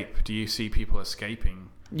escape. Do you see people escaping?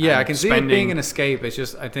 I can see it being an escape. It's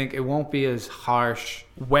just I think it won't be as harsh.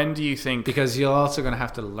 When do you think? Because you're also going to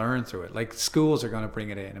have to learn through it. Like schools are going to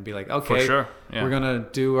bring it in and be like, okay, for sure. We're going to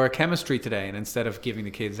do our chemistry today, and instead of giving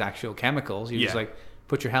the kids actual chemicals, you just like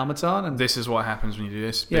put your helmets on, and this is what happens when you do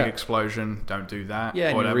this big explosion. Don't do that. Yeah,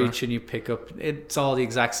 and whatever. You reach and you pick up. It's all the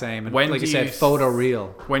exact same. And like you said, photo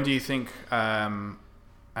real. When do you think? And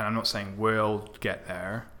I'm not saying we'll get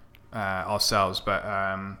there ourselves, but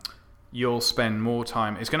you'll spend more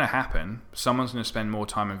time. It's going to happen. Someone's going to spend more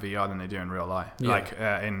time in VR than they do in real life, like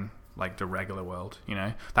in like the regular world. You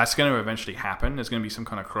know, that's going to eventually happen. There's going to be some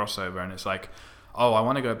kind of crossover, and it's like, oh, I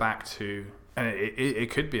want to go back to, and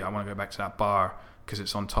it could be I want to go back to that bar because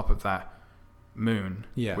it's on top of that moon,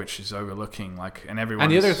 which is overlooking like, and everyone.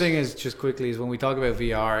 And the other thing is, just quickly, is when we talk about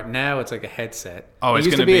VR, now it's like a headset. Oh, it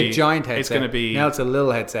used to be a giant headset. It's going to be now it's a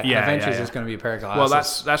little headset. And eventually, it's just going to be a pair of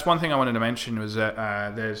glasses. Well, that's one thing I wanted to mention was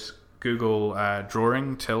that there's Google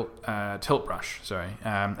drawing tilt brush,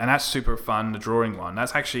 and that's super fun. The drawing one,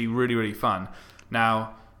 that's actually really, really fun.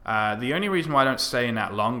 Now, the only reason why I don't stay in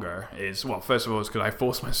that longer is, well, first of all, is because I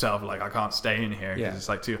force myself, like I can't stay in here because it's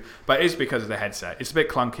like too. But it's because of the headset. It's a bit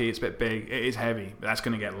clunky. It's a bit big. It is heavy. But that's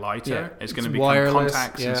going to get lighter. Yeah. It's going to become wireless,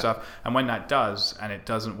 contacts and stuff. And when that does, and it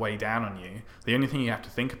doesn't weigh down on you, the only thing you have to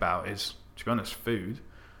think about is, to be honest, food.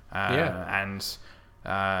 And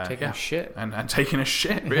taking a shit and taking a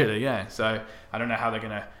shit, really. So I don't know how they're going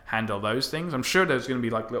to handle those things. I'm sure there's going to be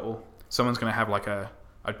like someone's going to have like a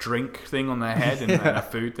drink thing on their head and a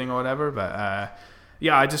food thing or whatever, but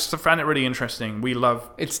I just found it really interesting. We love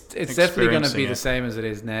it's definitely going to be the same as it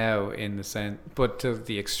is now in the sense, but to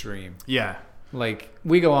the extreme. Like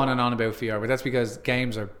we go on and on about VR, but that's because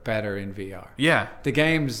games are better in VR. The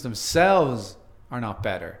games themselves are not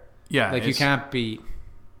better. Like you can't beat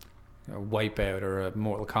a Wipeout or a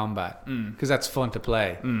Mortal Kombat because that's fun to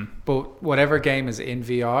play. But whatever game is in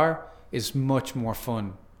VR is much more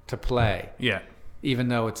fun to play. Even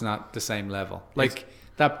though it's not the same level. Like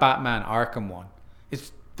that Batman Arkham one,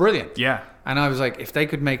 it's brilliant. Yeah. And I was like, if they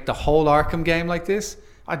could make the whole Arkham game like this,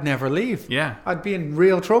 I'd never leave. Yeah. I'd be in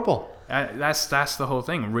real trouble. That's the whole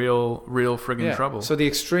thing. Real friggin' trouble. So the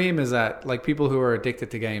extreme is that like people who are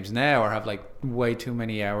addicted to games now or have like way too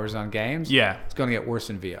many hours on games. Yeah. It's going to get worse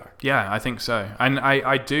in VR. Yeah, I think so. And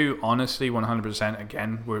I do honestly 100%,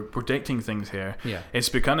 again, we're predicting things here. Yeah. It's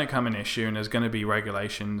going to become an issue, and there's going to be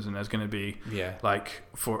regulations, and there's going to be like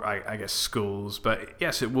for I guess schools, but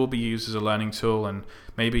yes, it will be used as a learning tool, and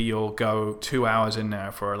maybe you'll go 2 hours in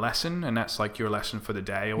there for a lesson, and that's like your lesson for the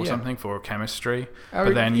day or something for chemistry. Or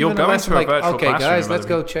but then you'll go into a virtual classroom. Okay, guys, let's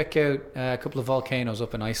go check out a couple of volcanoes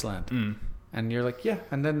up in Iceland. And you're like, yeah.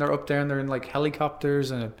 And then they're up there and they're in like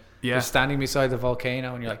helicopters and they're standing beside the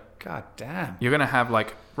volcano. And you're like, God damn. You're going to have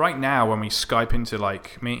like, right now when we Skype into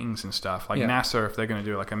like meetings and stuff, like NASA, if they're going to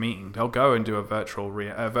do like a meeting, they'll go and do a virtual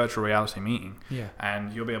reality meeting. Yeah.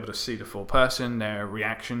 And you'll be able to see the full person, their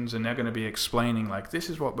reactions, and they're going to be explaining like, this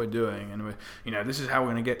is what we're doing. And this is how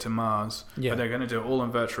we're going to get to Mars. Yeah. But they're going to do it all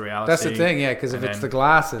in virtual reality. That's the thing, yeah. Because if it's the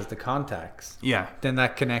glasses, the contacts. Yeah. Then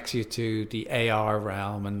that connects you to the AR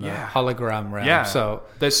realm and the hologram realm. Yeah. So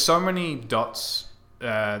there's so many dots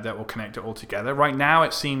that will connect it all together. Right now,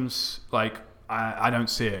 it seems like I don't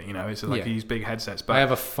see it. It's like these big headsets. But I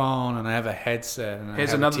have a phone and I have a headset. And here's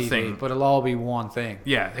I have another a TV, thing, but it'll all be one thing.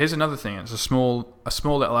 Yeah, here's another thing. It's a small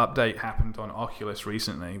little update happened on Oculus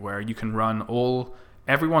recently, where you can run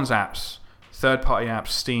everyone's apps, third-party apps,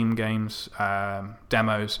 Steam games,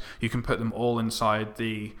 demos. You can put them all inside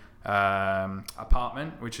the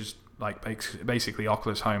apartment, which is like basically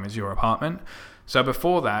Oculus Home is your apartment. So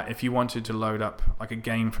before that, if you wanted to load up like a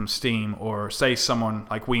game from Steam, or say someone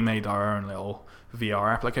like we made our own little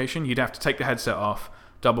VR application, you'd have to take the headset off,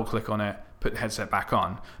 double click on it, put the headset back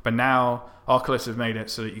on. But now Oculus have made it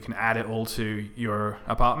so that you can add it all to your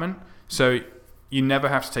apartment. So you never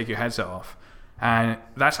have to take your headset off. And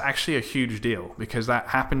that's actually a huge deal, because that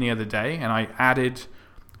happened the other day, and I added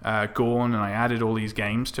Gorn and I added all these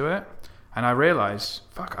games to it. And I realized,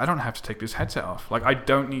 fuck, I don't have to take this headset off. Like, I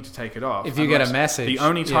don't need to take it off. If you get a message. The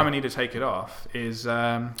only time I need to take it off is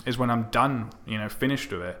when I'm done, finished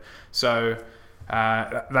with it. So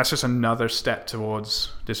that's just another step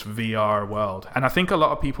towards this VR world. And I think a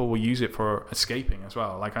lot of people will use it for escaping as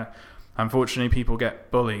well. Like, unfortunately, people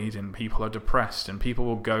get bullied and people are depressed, and people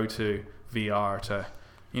will go to VR to,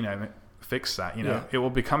 fix that. It will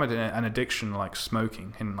become an addiction like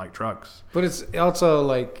smoking and like drugs. But it's also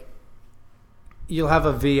like, you'll have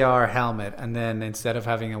a VR helmet, and then instead of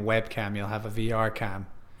having a webcam, you'll have a VR cam.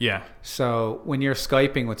 Yeah. So when you're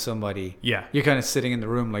Skyping with somebody, you're kind of sitting in the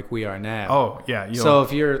room like we are now. Oh, yeah. So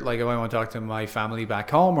if you're like, if I want to talk to my family back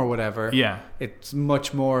home or whatever, it's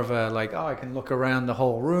much more of a like, I can look around the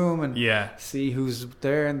whole room and see who's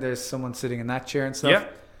there, and there's someone sitting in that chair and stuff.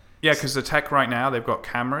 Yeah, because the tech right now, they've got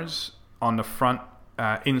cameras on the front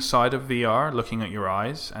inside of VR looking at your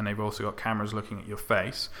eyes, and they've also got cameras looking at your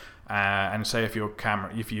face. And say if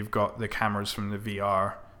you've got the cameras from the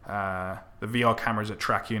VR cameras that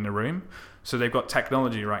track you in the room. So they've got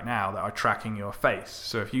technology right now that are tracking your face.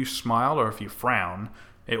 So if you smile or if you frown,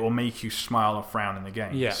 it will make you smile or frown in the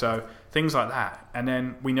game. Yeah. So things like that. And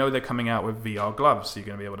then we know they're coming out with VR gloves, so you're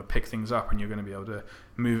going to be able to pick things up and you're going to be able to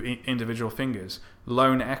move individual fingers.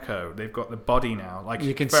 Lone Echo, they've got the body now. Like,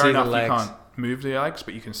 you can fair see enough, the legs. You can't move the legs,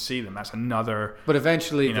 but you can see them. That's another. But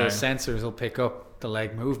eventually, the sensors will pick up the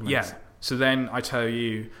leg movements. Yeah. So then I tell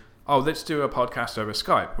you, let's do a podcast over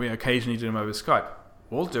Skype. We occasionally do them over Skype.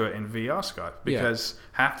 We'll do it in VR Skype, because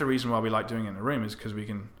half the reason why we like doing it in the room is because we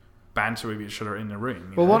can banter with each other in the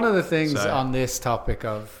room. Well, one of the things on this topic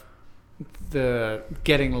of the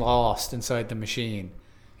getting lost inside the machine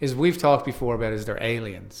is, we've talked before about, is there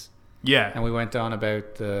aliens? Yeah. And we went on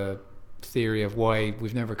about the theory of why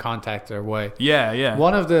we've never contacted our way. Yeah.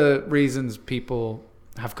 One of the reasons people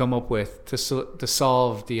have come up with to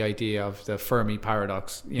solve the idea of the Fermi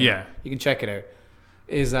paradox, you can check it out,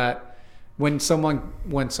 is that when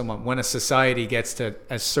a society gets to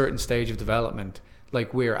a certain stage of development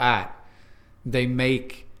like we're at, they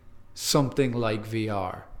make something like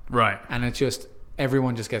VR, right? And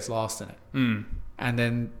everyone just gets lost in it. And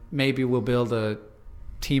then maybe we'll build a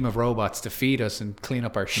team of robots to feed us and clean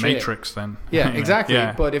up our shit. Matrix, then. Yeah, exactly.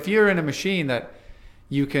 But if you're in a machine that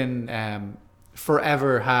you can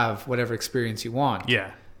forever have whatever experience you want,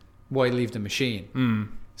 why leave the machine?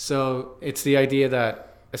 So it's the idea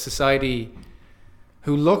that a society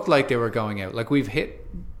who looked like they were going out, like we've hit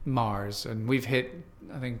Mars and we've hit,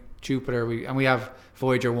 I think, Jupiter, and we have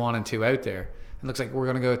Voyager 1 and 2 out there. It looks like we're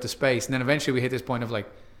going to go out to space, and then eventually we hit this point of like,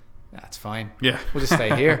 that's fine. Yeah. We'll just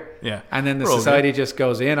stay here. Yeah. And then the society just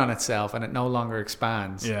goes in on itself and it no longer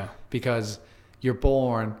expands. Yeah. Because you're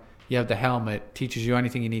born, you have the helmet, teaches you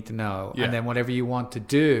anything you need to know, and then whatever you want to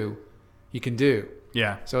do, you can do.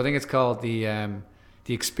 Yeah. So I think it's called the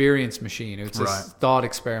experience machine. It's a thought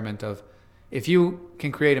experiment of, if you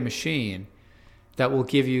can create a machine that will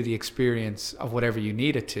give you the experience of whatever you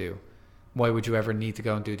need it to, why would you ever need to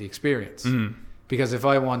go and do the experience? Because if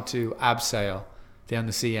I want to abseil down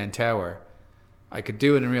the CN Tower, I could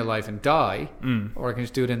do it in real life and die, or I can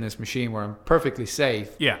just do it in this machine where I'm perfectly safe,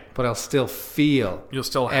 but I'll still feel You'll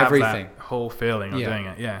still have everything. That whole feeling of doing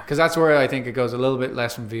it, Because that's where I think it goes a little bit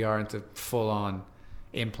less from VR into full-on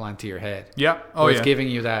implant to your head. It's giving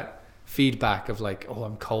you that feedback of like, oh,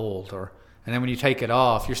 I'm cold, and then when you take it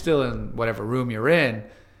off, you're still in whatever room you're in,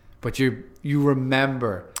 but you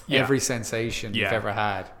remember every sensation you've ever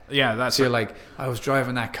had. So you're like, I was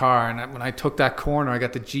driving that car, and when I took that corner, I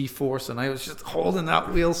got the G-force, and I was just holding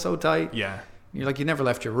that wheel so tight. You're like, you never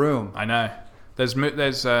left your room. I know. There's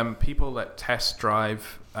people that test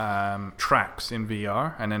drive tracks in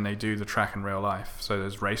VR, and then they do the track in real life. So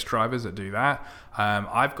there's race drivers that do that.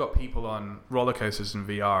 I've got people on roller coasters in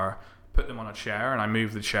VR, put them on a chair, and I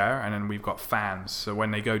move the chair, and then we've got fans. So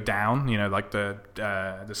when they go down, like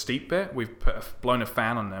the steep bit, we've blown a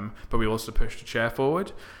fan on them, but we also push the chair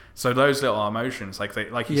forward. So those little emotions, like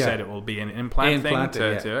you said, it will be an implant thing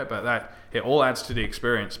to it, but that it all adds to the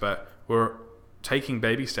experience. But we're taking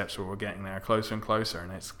baby steps where we're getting there closer and closer,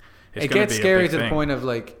 and it gets scary to the point of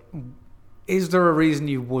like, is there a reason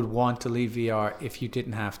you would want to leave VR if you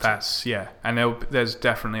didn't have to? And there's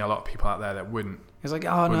definitely a lot of people out there that wouldn't. It's like,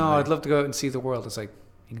 oh no, I'd love to go out and see the world. It's like,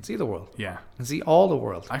 you can see the world. Yeah. You can see all the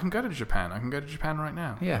world. I can go to Japan. I can go to Japan right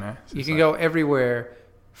now. Yeah. You can go everywhere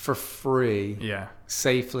for free. Yeah.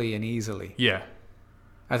 Safely and easily. Yeah.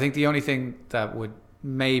 I think the only thing that would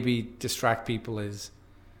maybe distract people is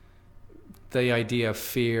the idea of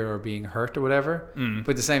fear or being hurt or whatever.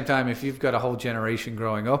 But at the same time, if you've got a whole generation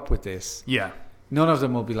growing up with this, none of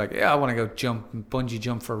them will be like, I want to go bungee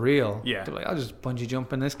jump for real. Yeah. They're like, I'll just bungee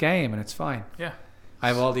jump in this game and it's fine. Yeah. I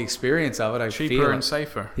have all the experience of it. I cheaper feel and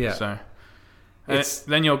safer. Yeah. So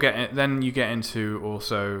then you get into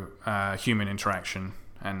also human interaction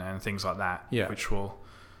and things like that, which will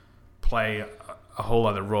play a whole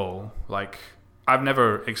other role. Like, I've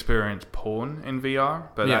never experienced porn in VR,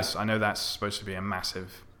 but I know that's supposed to be a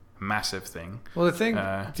massive thing. Well,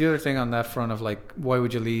 the other thing on that front of like, why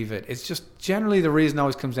would you leave it? It's just generally the reason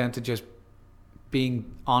always comes down to just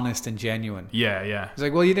being honest and genuine. Yeah. It's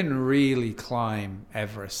like, well, you didn't really climb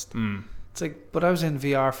Everest. It's like, but I was in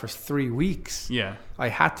VR for 3 weeks. Yeah. I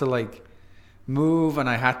had to like move, and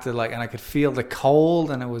I had to and I could feel the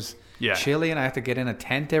cold, and it was chilly, and I had to get in a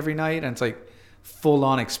tent every night, and it's like full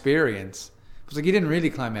on experience. It's like, you didn't really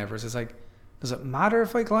climb Everest. It's like, does it matter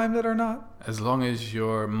if I climbed it or not? As long as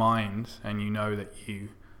your mind, and you know that you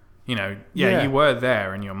were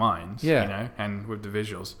there in your mind, and with the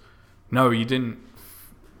visuals. No, you didn't.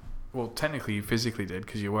 Well, technically, you physically did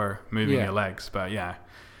because you were moving your legs. But I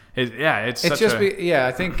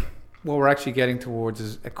think what we're actually getting towards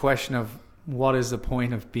is a question of what is the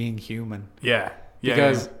point of being human?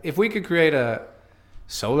 Because if we could create a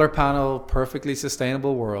solar panel, perfectly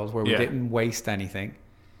sustainable world where we didn't waste anything,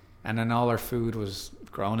 and then all our food was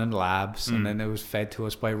grown in labs, and then it was fed to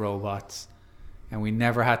us by robots, and we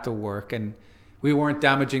never had to work, and we weren't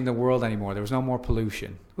damaging the world anymore. There was no more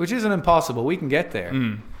pollution, which isn't impossible. We can get there.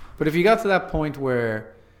 But if you got to that point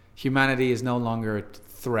where humanity is no longer a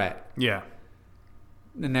threat, and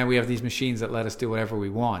now we have these machines that let us do whatever we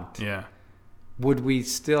want, would we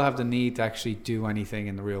still have the need to actually do anything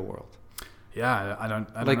in the real world? I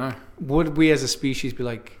don't know. Would we as a species be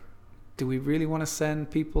like, do we really want to send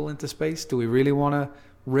people into space? Do we really want to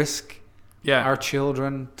risk our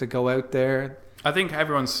children to go out there? I think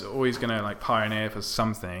everyone's always going to like pioneer for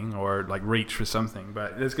something or like reach for something,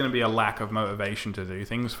 but there's going to be a lack of motivation to do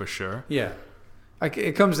things for sure. Yeah. Like,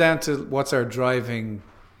 it comes down to what's our driving.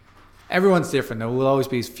 Everyone's different. There will always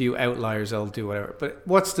be a few outliers that'll do whatever. But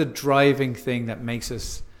what's the driving thing that makes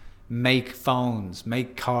us make phones,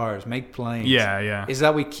 make cars, make planes? Yeah. Is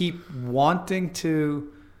that we keep wanting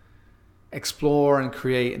to explore and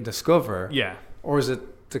create and discover? Yeah. Or is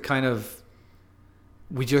it the kind of,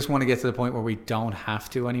 we just want to get to the point where we don't have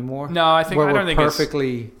to anymore? No, I don't think we're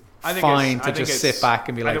perfectly fine to just sit back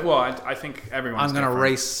and be like, I think everyone's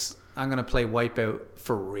different. I'm going to play Wipeout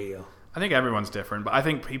for real. I think everyone's different, but I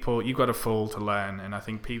think people, you've got to fall to learn, and I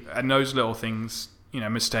think people, and those little things,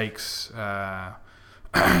 mistakes,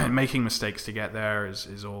 making mistakes to get there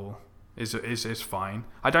is fine.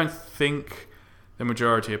 I don't think the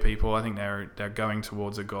majority of people, I think they're going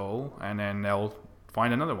towards a goal, and then they'll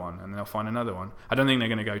find another one, and they'll find another one. I don't think they're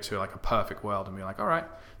going to go to like a perfect world and be like, all right,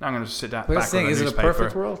 now I'm going to sit down. But that's the thing, is it a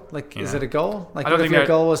perfect world? Like, is it a goal? Like, I don't what if your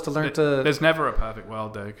goal was to learn to... There's never a perfect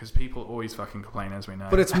world, though, because people always fucking complain, as we know.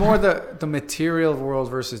 But it's more the material world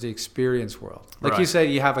versus the experience world. Like you said,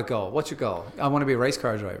 you have a goal. What's your goal? I want to be a race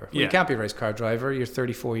car driver. Well, you can't be a race car driver. You're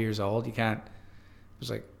 34 years old. You can't... It's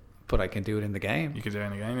like, but I can do it in the game. You can do it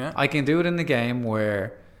in the game, yeah. I can do it in the game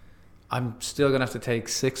where I'm still going to have to take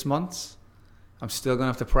 6 months. I'm still going to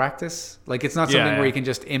have to practice. Like, it's not something where you can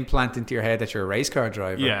just implant into your head that you're a race car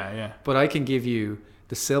driver. Yeah, yeah. But I can give you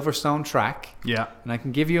the Silverstone track. Yeah. And I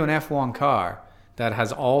can give you an F1 car that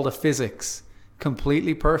has all the physics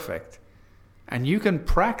completely perfect. And you can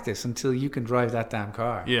practice until you can drive that damn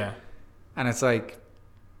car. Yeah. And it's like...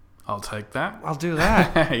 I'll take that. I'll do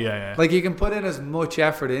that. Yeah. Like, you can put in as much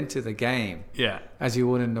effort into the game as you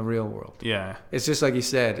would in the real world. Yeah. It's just like you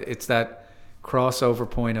said, it's that crossover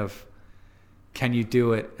point of, can you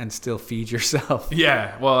do it and still feed yourself?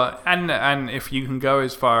 Yeah, well, and if you can go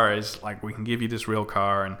as far as, like, we can give you this real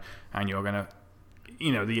car and you're going to,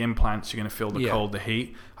 you know, the implants, you're going to feel the cold, the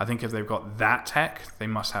heat. I think if they've got that tech, they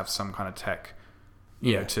must have some kind of tech,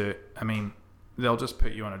 you know, I mean, they'll just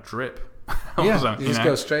put you on a drip. You just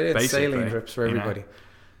go straight in, saline drips for everybody.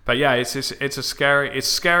 But yeah, it's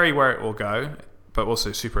scary where it will go, but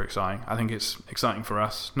also super exciting. I think it's exciting for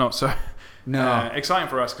us, not so... No, exciting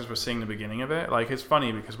for us because we're seeing the beginning of it. Like, it's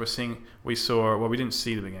funny because we didn't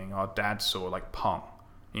see the beginning. Our dad saw like Pong,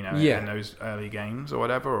 you know, in those early games or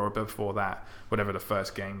whatever, or before that, whatever the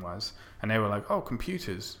first game was, and they were like, oh,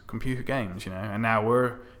 computer games, you know, and now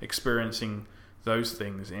we're experiencing those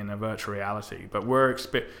things in a virtual reality. But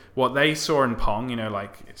what they saw in Pong, you know,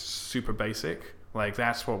 like, it's super basic. Like,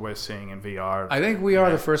 that's what we're seeing in VR. I think we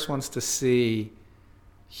are the first ones to see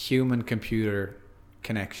human computer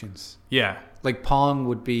connections. Yeah. Like, Pong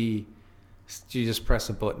would be, you just press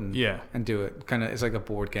a button and do it. Kind of, it's like a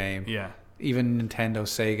board game. Yeah. Even Nintendo,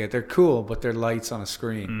 Sega, they're cool, but they're lights on a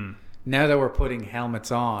screen. Now that we're putting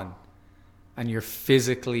helmets on and you're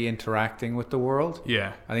physically interacting with the world,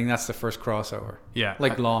 I think that's the first crossover. Yeah.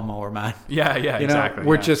 Like Lawnmower Man. Yeah, exactly.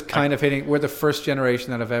 We're just kind of hitting, we're the first generation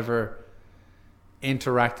that have ever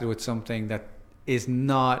interacted with something that is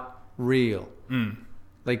not real.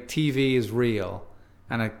 Like, TV is real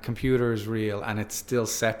and a computer is real and it's still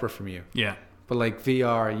separate from you. Yeah. But like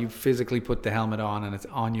VR, you physically put the helmet on and it's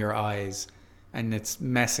on your eyes and it's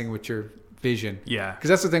messing with your vision. Yeah. Because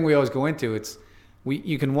that's the thing we always go into.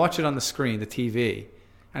 You can watch it on the screen, the TV,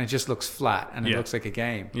 and it just looks flat and it looks like a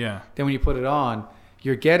game. Yeah. Then when you put it on,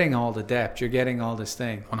 you're getting all the depth. You're getting all this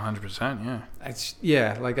thing. 100%,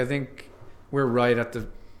 yeah. Like, I think we're right at the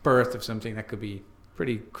birth of something that could be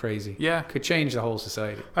pretty crazy. Yeah. Could change the whole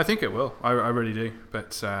society. I think it will. I really do.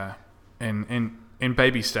 But in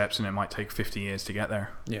baby steps, and it might take 50 years to get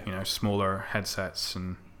there. Yeah. You know, smaller headsets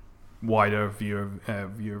and wider viewer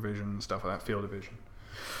vision and stuff like that, field of vision.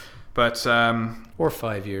 But or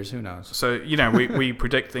 5 years, who knows? So, you know, we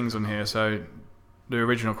predict things on here. So the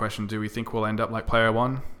original question, do we think we'll end up like Player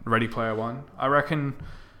One, Ready Player One?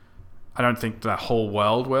 I don't think the whole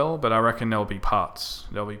world will, but I reckon there'll be parts.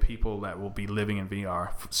 There'll be people that will be living in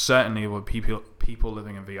VR. Certainly there will be people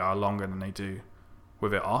living in VR longer than they do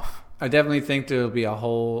with it off. I definitely think there'll be a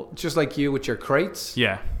whole, just like you with your crates.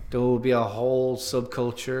 Yeah. There will be a whole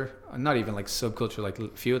subculture, not even like subculture, like a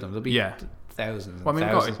few of them. There'll be thousands. Well, I mean,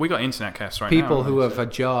 thousands. we got internet casts right people now. People who have a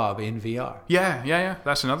job in VR. Yeah.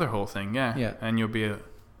 That's another whole thing. Yeah. And you'll be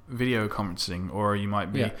video conferencing, or you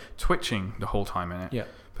might be twitching the whole time in it. Yeah.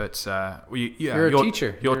 But you're a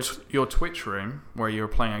teacher. Your Twitch room where you're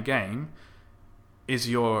playing a game is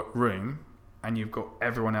your room, and you've got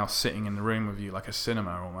everyone else sitting in the room with you, like a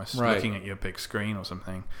cinema almost, looking at your big screen or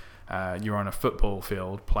something. You're on a football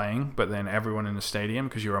field playing, but then everyone in the stadium,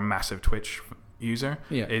 because you're a massive Twitch user,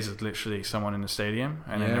 is literally someone in the stadium,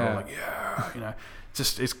 and then they're all like, you know,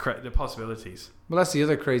 just the possibilities. Well, that's the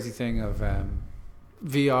other crazy thing of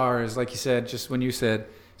VR is, like you said, just when you said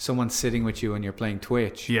someone sitting with you and you're playing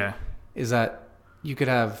Twitch, is that you could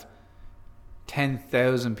have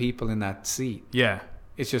 10,000 people in that seat. Yeah.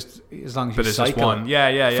 It's just as long as you cycle. But it's just one.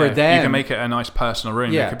 Yeah. For them, you can make it a nice personal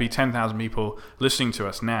room. There could be 10,000 people listening to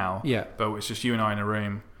us now. Yeah. But it's just you and I in a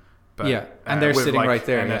room. But, and they're sitting right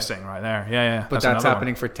there. And they're sitting right there. Yeah. But that's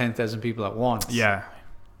happening for 10,000 people at once. Yeah.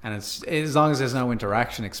 And it's as long as there's no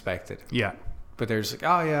interaction expected. Yeah. But there's like,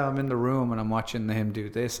 oh yeah, I'm in the room and I'm watching him do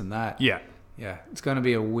this and that. Yeah. Yeah, it's going to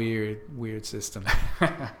be a weird system.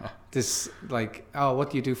 This, like, oh,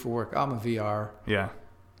 what do you do for work? I'm a VR. Yeah.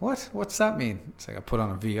 What's that mean? It's like I put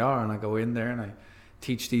on a VR and I go in there and I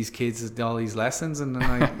teach these kids all these lessons and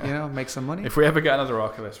then make some money. If we ever get another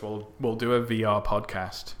Oculus, we'll do a VR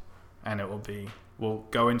podcast, and it will be we'll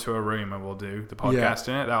go into a room and we'll do the podcast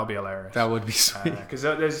in it. That'll be hilarious. That would be sweet. Because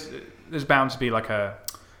there's bound to be like I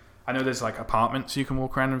know there's like apartments you can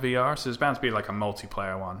walk around in VR, so there's bound to be like a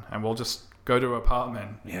multiplayer one, and we'll just go to an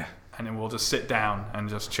apartment, and then we'll just sit down and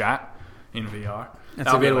just chat in VR.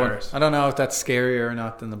 That's a good one. I don't know if that's scarier or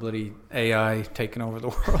not than the bloody AI taking over the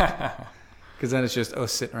world. Because then it's just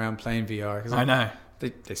us sitting around playing VR. I know.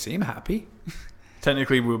 They seem happy.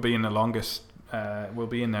 Technically, we'll be in the longest. We'll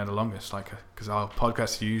be in there the longest, because our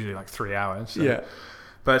podcasts are usually like 3 hours. So. Yeah.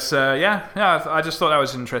 But I just thought that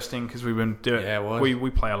was interesting because we've been doing. Yeah, it was. We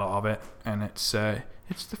play a lot of it, and it's the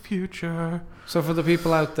future. So for the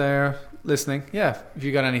people out there listening, if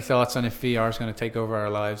you got any thoughts on if VR is going to take over our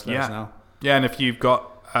lives, let us know. Yeah, and if you've got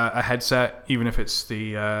a headset, even if it's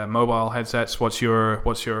the mobile headsets, what's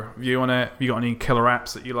your view on it? Have you got any killer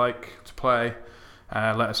apps that you like to play?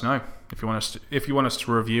 Let us know. If you want us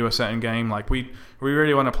to review a certain game, like we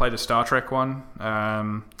really want to play the Star Trek one,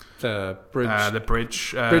 the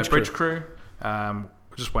Bridge Crew. We're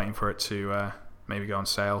just waiting for it to maybe go on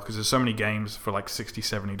sale because there's so many games for like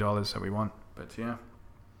 $60-$70 that we want. But yeah,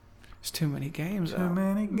 there's too many games. Too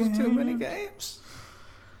many games.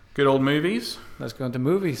 Good old movies. Let's go into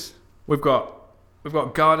movies. We've got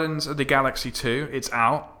Guardians of the Galaxy 2. It's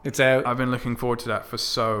out. I've been looking forward to that for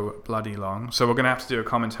so bloody long. So we're going to have to do a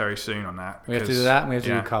commentary soon on that. We have to do that, and we have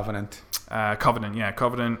to do Covenant.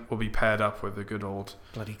 Covenant will be paired up with the good old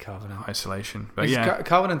bloody Covenant Isolation. But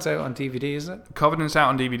Covenant's out on DVD, isn't it? Covenant's out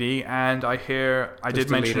on DVD, and I hear did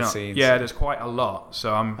mention it. Yeah, there's quite a lot.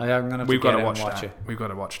 So we've got to watch it. We've got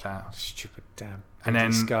to watch that. Stupid damn. And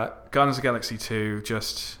then Guardians of the Galaxy 2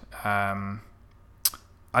 just.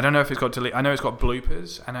 I don't know if it's got delete. I know it's got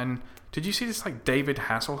bloopers. And then, did you see this like David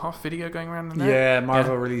Hasselhoff video going around in there? Yeah,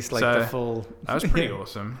 Marvel released the full. That was pretty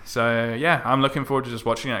awesome. So yeah, I'm looking forward to just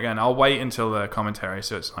watching it again. I'll wait until the commentary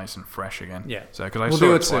so it's nice and fresh again. Yeah. So because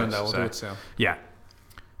we'll do it soon, though. We'll do it soon. Yeah.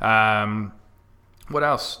 What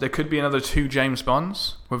else? There could be another 2 James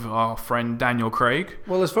Bonds with our friend Daniel Craig.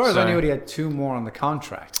 Well, as far as I knew, he had 2 more on the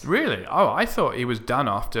contract. Really? Oh, I thought he was done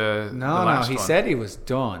after the last one. He said he was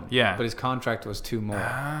done. Yeah. But his contract was 2 more.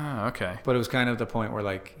 Ah, okay. But it was kind of the point where,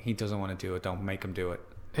 like, he doesn't want to do it. Don't make him do it.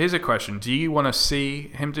 Here's a question. Do you want to see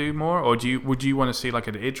him do more? Or would you want to see, like,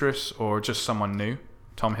 an Idris or just someone new?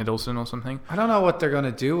 Tom Hiddleston or something? I don't know what they're going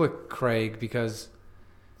to do with Craig because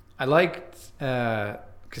I liked...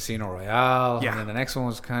 Casino Royale, and then the next one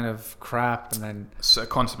was kind of crap, and then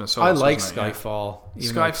Consummate Source. I like Skyfall,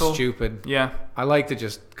 even though it's stupid. Yeah, I liked it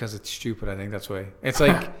just because it's stupid. I think that's why it's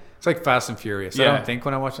like Fast and Furious. I don't think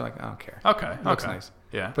when I watch it, I don't care. Okay, looks nice.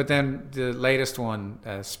 Yeah, but then the latest one,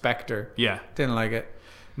 Spectre. Yeah, didn't like it.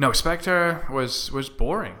 No, Spectre was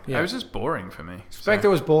boring. Yeah. It was just boring for me. Spectre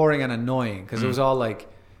was boring and annoying because it was all like,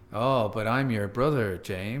 "Oh, but I'm your brother,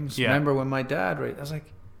 James. Remember when my dad?" I was like.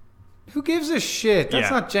 Who gives a shit?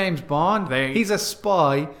 That's not James Bond. He's a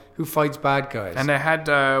spy who fights bad guys. And they had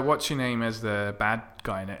what's your name as the bad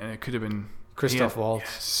guy in it, and it could have been Christoph Waltz.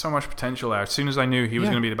 So much potential there. As soon as I knew he was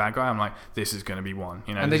going to be the bad guy, I'm like, this is going to be one.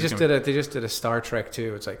 You know. And they just did a Star Trek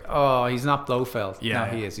too. It's like, oh, he's not Blofeld. Yeah,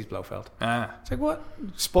 no, he is. He's Blofeld. It's like what?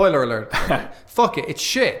 Spoiler alert. Fuck it. It's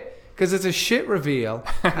shit because it's a shit reveal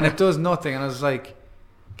and it does nothing. And I was like,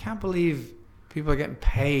 can't believe. People are getting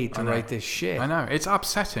paid to write this shit. I know. It's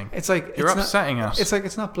upsetting. It's like... You're upsetting us. It's like,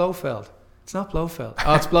 it's not Blofeld. It's not Blofeld.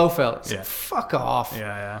 Oh, it's Blofeld. It's like, fuck off.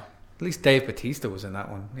 Yeah. At least Dave Bautista was in that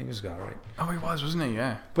one. He was all right. Oh, he was, wasn't he?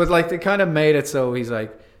 Yeah. But like they kind of made it so he's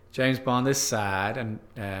like, James Bond is sad and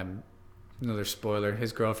another spoiler,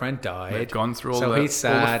 his girlfriend died. They've gone through all so the he's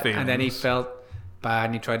sad all the and then he felt bad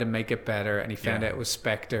and he tried to make it better and he found out it was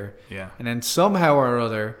Spectre. Yeah. And then somehow or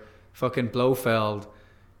other, fucking Blofeld...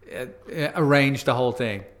 arranged the whole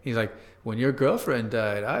thing. He's like, when your girlfriend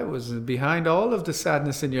died, I was behind all of the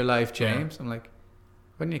sadness in your life, James. I'm like,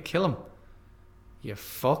 why didn't you kill him? You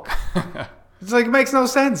fuck. It's like, it makes no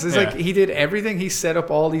sense. It's like he did everything. He set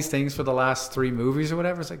up all these things for the last 3 movies or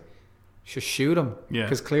whatever. It's like, just shoot him. Yeah.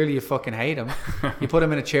 Because clearly you fucking hate him. You put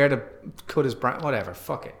him in a chair to cut his brain. Whatever.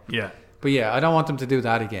 Fuck it. Yeah. But yeah, I don't want them to do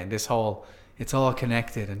that again. This whole, it's all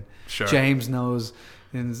connected and James knows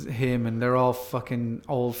him and they're all fucking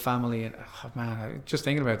old family and just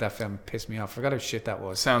thinking about that film pissed me off. I forgot how shit that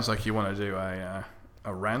was. Sounds like you want to do a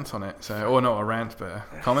rant on it. Or not a rant, but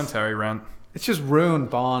a commentary rant. It's just ruined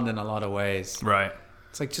Bond in a lot of ways. Right.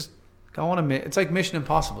 It's like just go on it's like Mission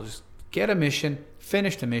Impossible. Just get a mission,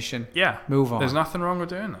 finish the mission, move on. There's nothing wrong with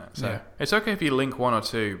doing that. So it's okay if you link 1 or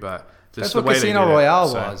 2, but that's what Casino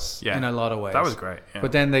Royale was in a lot of ways. That was great. Yeah.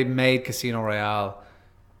 But then they made Casino Royale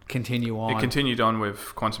continue on. It continued on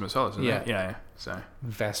with Quantum of Solace, didn't it? Yeah. So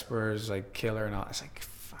Vesper's like killer and all. It's like,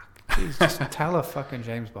 fuck, please just tell a fucking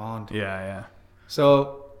James Bond. Yeah.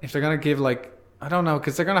 So if they're gonna give like, I don't know,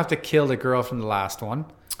 because they're gonna have to kill the girl from the last one.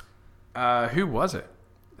 Who was it?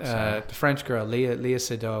 The French girl, Leah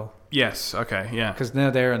Seydoux. Yes. Okay. Yeah. Because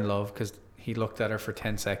now they're in love because he looked at her for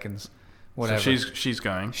 10 seconds. Whatever. So she's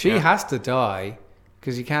going. She has to die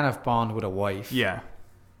because you can't have Bond with a wife. Yeah.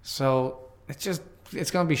 So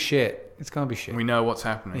it's gonna be shit. It's gonna be shit. We know what's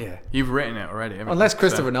happening. Yeah. You've written it already. Unless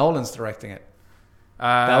Christopher Nolan's directing it.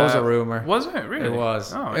 That was a rumor. Was it really? It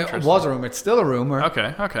was. Oh, it was a rumor. It's still a rumor.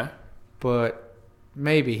 Okay. But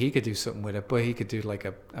maybe he could do something with it. But he could do like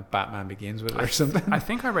a Batman Begins with it or something. I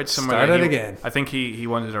think I read somewhere. Start it again. I think he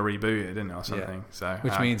wanted to reboot it, didn't he, or something? Yeah. So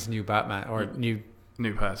which means new Batman or new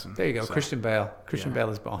person. There you go. So. Christian Bale. Christian Bale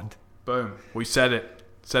is Bond. Boom. We said it.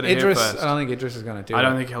 Said it Idris, here first. I don't think Idris is going to do it. I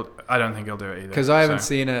don't think he'll do it either. Because I haven't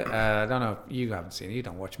seen it. I don't know. You haven't seen it. You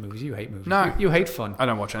don't watch movies. You hate movies. No. You hate fun. I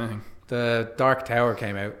don't watch anything. The Dark Tower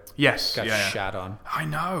came out. Yes. Got shat on. I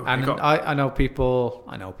know. And I know people.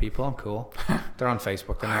 I'm cool. They're on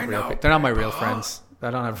Facebook. They're not my real friends. I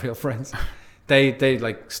don't have real friends. They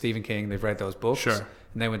like Stephen King. They've read those books. Sure.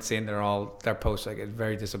 And they went seeing their posts like it's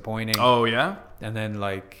very disappointing. Oh yeah. And then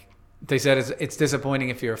like they said it's disappointing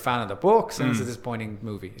if you're a fan of the books, and it's a disappointing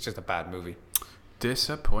movie. It's just a bad movie.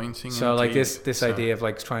 Disappointing. So like this idea of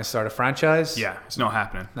like trying to start a franchise. Yeah, it's not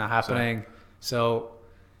happening. Not happening. So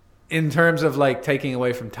in terms of like taking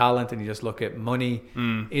away from talent, and you just look at money,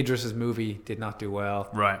 Idris's movie did not do well.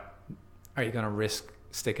 Right. Are you going to risk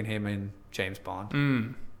sticking him in James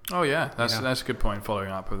Bond? Oh yeah, that's a good point. Following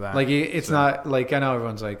up with that, like it's not like I know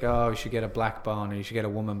everyone's like, oh, you should get a black Bond or you should get a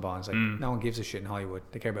woman Bond. It's like no one gives a shit in Hollywood.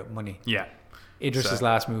 They care about money. Yeah. Idris's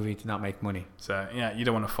last movie did not make money. So yeah, you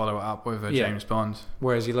don't want to follow it up with a James Bond.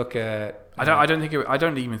 Whereas you look at, I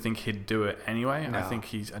don't even think he'd do it anyway. No. I don't think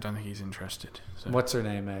he's interested. So. What's her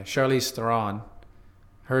name? Charlize Theron,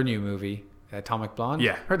 her new movie, Atomic Blonde.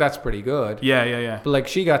 Yeah, heard that's pretty good. Yeah. But like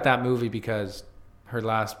she got that movie because her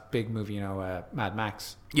last big movie, Mad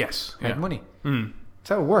Max. Yes, made money. That's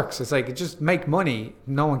how it works. It's like just make money.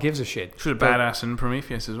 No one gives a shit. She was badass in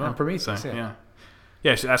Prometheus as well. And Prometheus,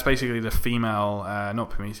 yeah. So that's basically the female, not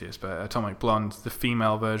Prometheus, but Atomic Blonde, the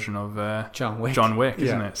female version of John Wick,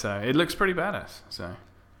 isn't it? So it looks pretty badass. So,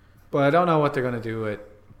 but I don't know what they're going to do with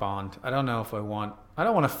Bond. I don't know if I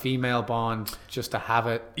don't want a female Bond just to have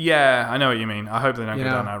it. Yeah, I know what you mean. I hope they don't go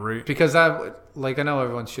down that route. Because that, like, I know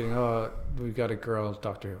everyone's shooting, we've got a girl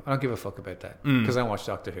Doctor Who. I don't give a fuck about that because I don't watch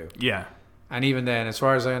Doctor Who. Yeah. And even then, as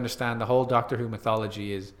far as I understand, the whole Doctor Who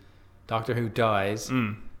mythology is Doctor Who dies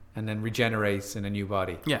and then regenerates in a new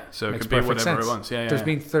body. Yeah, so it could be whatever it wants. Yeah. There's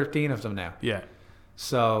been 13 of them now. Yeah.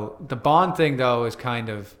 So the Bond thing, though, is kind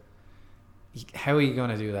of, how are you going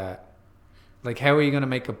to do that? Like, how are you going to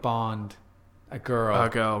make a Bond a girl? A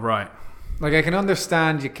girl, right. Like, I can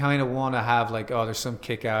understand you kind of want to have, like, there's some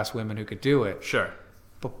kick-ass women who could do it. Sure.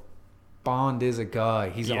 But Bond is a guy.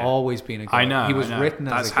 He's always been a guy. I know. He was written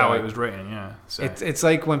as a guy. That's how it was written, yeah. So. It's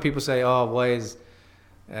like when people say, why is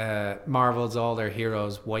Marvel's all their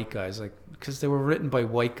heroes white guys? Like, because they were written by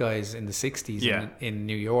white guys in the 60s in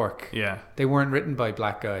New York. Yeah. They weren't written by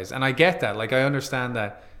black guys. And I get that. Like, I understand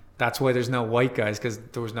that. That's why there's no white guys, because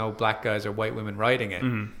there was no black guys or white women writing it.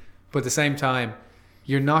 Mm-hmm. But at the same time,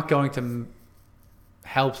 you're not going to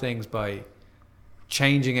help things by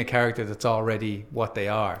changing a character that's already what they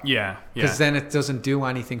are. Yeah. Because then it doesn't do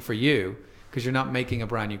anything for you, because you're not making a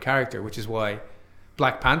brand new character, which is why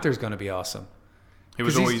Black Panther's going to be awesome. He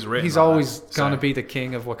was always written. He's always going to be the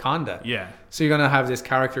king of Wakanda. Yeah. So you're going to have this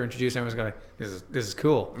character introduced, and everyone's going to, this is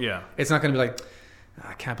cool. Yeah. It's not going to be like,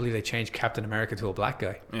 I can't believe they changed Captain America to a black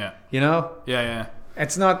guy. Yeah. You know? Yeah.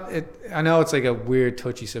 It's not. I know it's like a weird,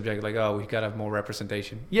 touchy subject. Like, we've got to have more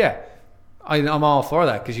representation. Yeah, I'm all for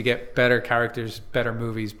that, because you get better characters, better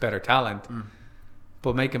movies, better talent.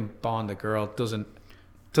 But making Bond a girl doesn't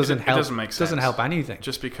help. It doesn't make sense. Doesn't help anything.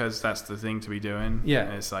 Just because that's the thing to be doing.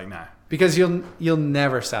 Yeah. It's like, nah. Because you'll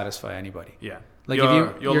never satisfy anybody. Yeah. Like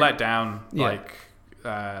you'll let down like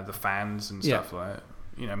the fans and stuff like that.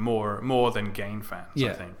 You know, more than gain fans.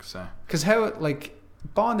 I think so. Because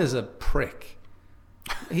Bond is a prick.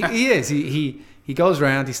 He is. He goes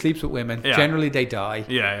around. He sleeps with women. Yeah. Generally, they die.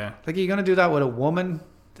 Yeah. Like, are you gonna do that with a woman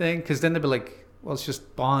thing? Because then they'll be like, well, it's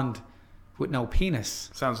just Bond with no penis.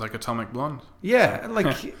 Sounds like Atomic Blonde. Yeah,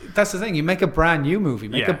 like that's the thing. You make a brand new movie.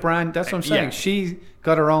 That's what I'm saying. Yeah. She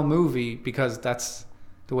got her own movie because that's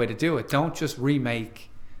the way to do it. Don't just remake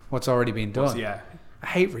what's already been done. Yeah. I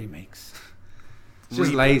hate remakes. It's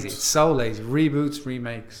just lazy. It's so lazy. Reboots,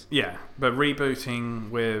 remakes. Yeah, but rebooting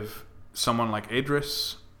with someone like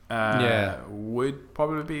Idris would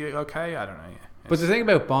probably be okay. I don't know. But the thing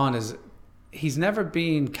about Bond is he's never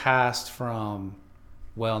been cast from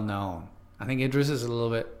well-known. I think Idris is a little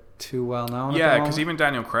bit too well-known. Yeah, because even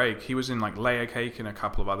Daniel Craig, he was in like Layer Cake and a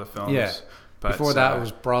couple of other films. Yeah. But before that, it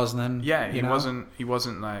was Brosnan. Yeah, he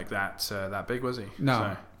wasn't like that big, was he?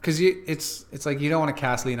 No, because it's like you don't want to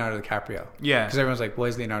cast Leonardo DiCaprio. Yeah, because everyone's like, why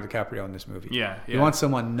is Leonardo DiCaprio in this movie? Yeah, you want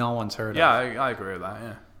someone no one's heard of. Yeah, I agree with that.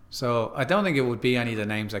 Yeah. So I don't think it would be any of the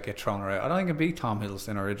names that get thrown around. I don't think it'd be Tom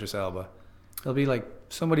Hiddleston or Idris Elba. It'll be like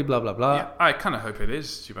somebody blah blah blah. Yeah, I kind of hope it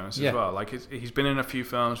is, to be honest, as well. Like he's been in a few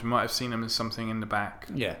films. We might have seen him as something in the back.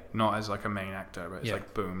 Yeah, not as like a main actor, but it's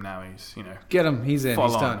like boom, now he's get him. He's in.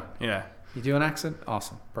 He's done. Yeah. You do an accent?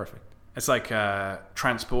 Awesome, perfect. It's like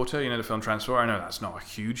Transporter, the film Transporter. I know that's not a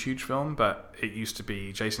huge film, but it used to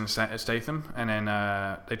be Jason Statham, and then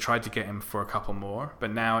they tried to get him for a couple more,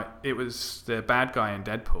 but now it was the bad guy in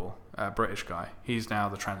Deadpool, British guy. He's now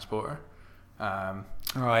the Transporter. I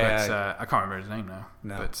can't remember his name now.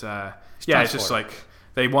 No. But it's just like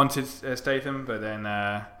they wanted Statham, but then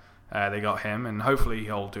they got him, and hopefully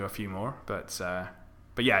he'll do a few more.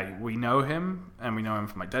 But yeah, we know him, and we know him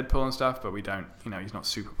from like Deadpool and stuff, but we don't, he's not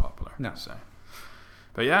super popular. No. So,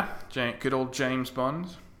 but yeah, good old James Bond.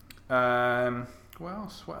 What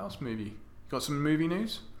else movie? Got some movie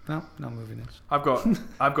news? No movie news. I've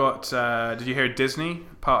got. Did you hear Disney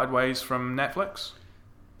parted ways from Netflix?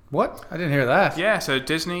 What? I didn't hear that. Yeah, so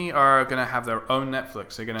Disney are going to have their own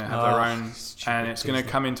Netflix. They're going to have their own, and it's going to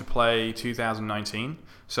come into play 2019.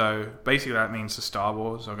 So basically that means the Star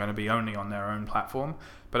Wars are going to be only on their own platform.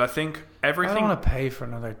 But I think everything... I don't want to pay for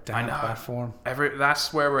another damn platform.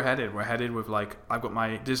 That's where we're headed. We're headed with like, I've got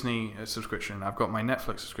my Disney subscription, I've got my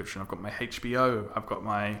Netflix subscription, I've got my HBO, I've got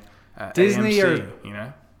my Disney AMC,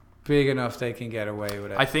 are big enough they can get away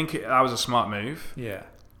with it. I think that was a smart move. Yeah.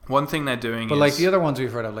 One thing they're doing but like the other ones we've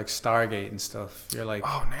heard of, like Stargate and stuff, you're like...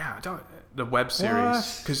 Oh, no, I don't... The web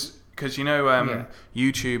series. Because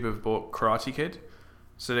YouTube have bought Karate Kid.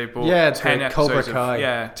 So they bought 10 episodes. Cobra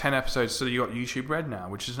Kai. 10 episodes. So you got YouTube Red now,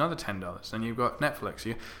 which is another $10. Then you've got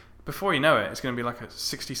Netflix. Before you know it, it's going to be like a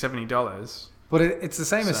 $60, $70. But it's the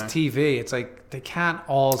same as TV. It's like they can't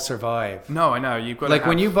all survive. No, I know. You've got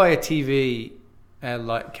when you buy a TV,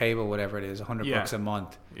 like cable, whatever it is, $100 a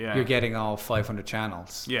month. Yeah. You're getting all 500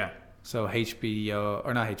 channels. Yeah. So HBO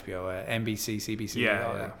or not HBO, NBC, CBC. Yeah,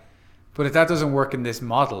 all that. But if that doesn't work in this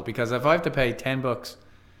model, because if I have to pay $10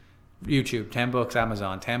 YouTube, $10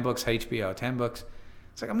 Amazon, $10 HBO, $10,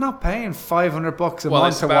 it's like I'm not paying $500 a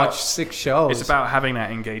month to watch 6 shows. It's about having that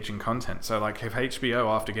engaging content. So like if HBO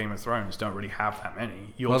after Game of Thrones don't really have that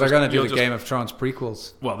many, they're going to do the Game of Thrones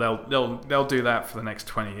prequels. Well, they'll do that for the next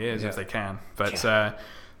 20 years if they can. But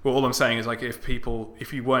well, all I'm saying is like if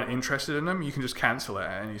you weren't interested in them, you can just cancel it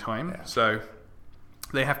at any time. Yeah. So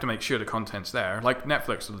they have to make sure the content's there. Like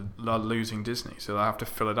Netflix are losing Disney, so they'll have to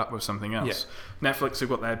fill it up with something else. Yeah. Netflix have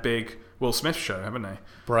got their big Will Smith show, haven't they?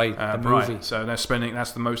 Bright, the movie. So they're spending,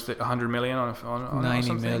 that's the most, $100 million on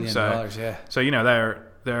 $90 million, yeah. So,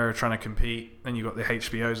 they're trying to compete. Then you've got the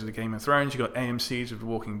HBOs of the Game of Thrones, you've got AMC's of The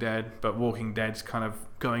Walking Dead, but Walking Dead's kind of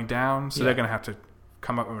going down, so they're going to have to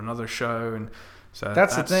come up with another show. And so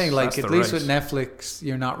that's the thing, like at least with Netflix,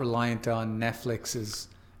 you're not reliant on Netflix's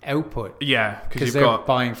output. Yeah, because they're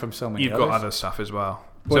buying from so many. You've got other stuff as well.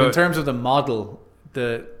 But in terms of the model,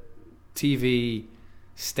 the TV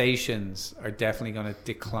stations are definitely going to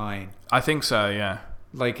decline. I think so. Yeah,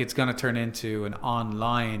 like it's going to turn into an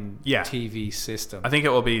online TV system. I think it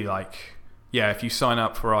will be like, if you sign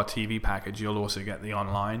up for our TV package, you'll also get the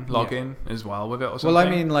online login as well with it. Or something. Well, I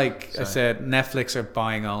mean, I said, Netflix are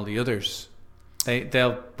buying all the others.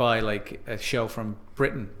 They'll buy like a show from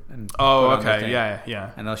Britain and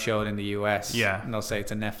and they'll show it in the US and they'll say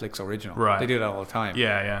it's a Netflix original. Right, they do that all the time.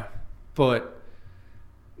 But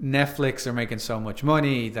Netflix are making so much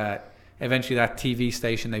money that eventually that TV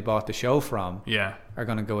station they bought the show from are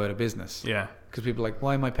going to go out of business. Because people are like,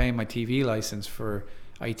 why am I paying my TV license for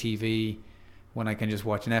ITV when I can just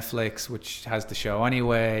watch Netflix, which has the show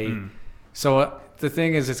anyway? So the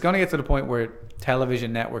thing is, it's going to get to the point where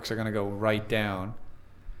television networks are going to go right down,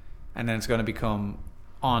 and then it's going to become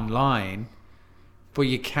online. But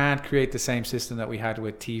you can't create the same system that we had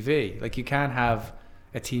with TV. Like you can't have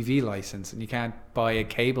a TV license and you can't buy a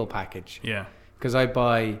cable package. Yeah. Because I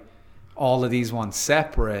buy all of these ones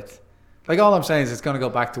separate. Like all I'm saying is it's going to go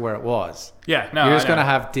back to where it was. Yeah. No, you're just going to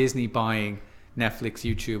have Disney buying Netflix,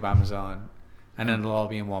 YouTube, Amazon, and then it'll all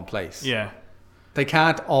be in one place. Yeah. They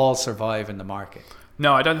can't all survive in the market.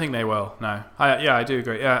 No, I don't think they will. No. I do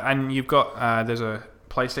agree. Yeah, and you've got there's a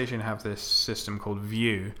PlayStation have this system called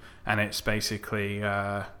View, and it's basically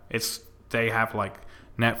they have like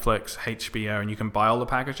Netflix, HBO, and you can buy all the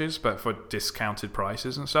packages, but for discounted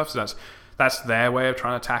prices and stuff. So that's their way of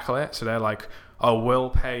trying to tackle it. So they're like, oh, we'll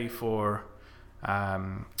pay for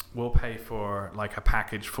like a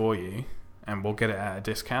package for you, and we'll get it at a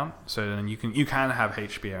discount. So then you can have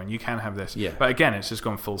HBO and you can have this. Yeah. But again, it's just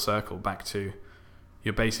gone full circle back to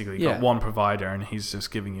you're basically got one provider, and he's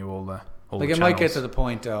just giving you all the like the it might get to the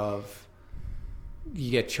point of you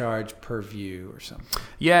get charged per view or something.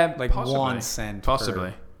 Yeah, like possibly. 1 cent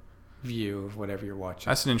possibly. Per view of whatever you're watching.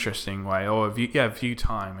 That's an interesting way. Or view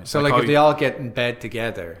time. It's so like if they all get in bed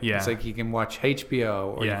together, it's like you can watch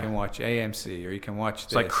HBO or you can watch AMC or you can watch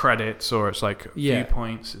it's like credits, or it's like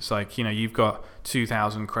viewpoints. It's like, you've got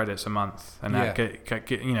 2,000 credits a month, and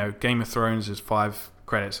that Game of Thrones is 5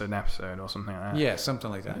 credits an episode or something like that. Yeah, something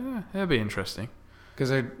like that. Yeah, it'll be interesting. Because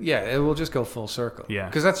it will just go full circle. Yeah.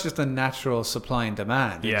 Because that's just a natural supply and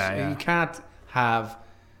demand. You can't have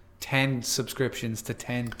 10 subscriptions to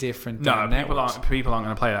 10 different networks. People aren't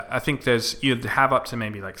going to play that. I think you'd have up to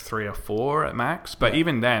maybe like 3 or 4 at max. But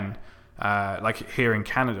even then, like here in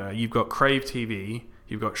Canada, you've got Crave TV,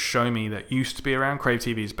 you've got Show Me that used to be around. Crave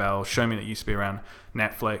TV's Bell, Show Me that used to be around,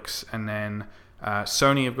 Netflix, and then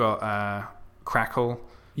Sony have got Crackle.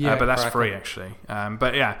 But that's Crackle. free actually.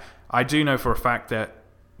 But yeah, I do know for a fact that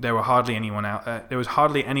there was hardly anyone out there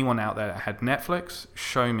that had Netflix,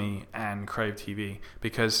 Show Me, and Crave TV,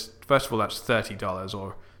 because first of all, that's $30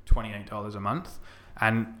 or $28 a month,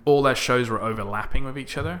 and all their shows were overlapping with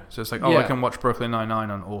each other. So it's like, I can watch Brooklyn Nine-Nine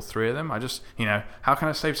on all 3 of them. I just, how can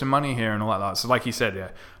I save some money here and all that? So like you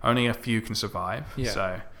said, only a few can survive. Yeah.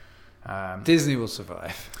 So Disney will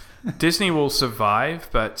survive. Disney will survive,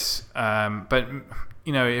 but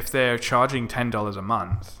if they're charging $10 a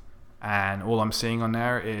month, and all I'm seeing on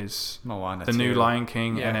there is Moana the new Lion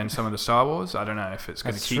King and then some of the Star Wars. I don't know if it's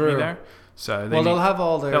going to keep me there. So they'll have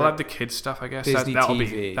all their... They'll have the kids stuff, I guess. Disney that'll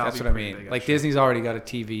TV. That's what I mean. Like Disney's already got a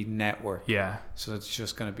TV network. Yeah. So it's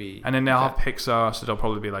just going to be... And then they'll have Pixar, so they'll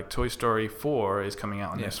probably be like Toy Story 4 is coming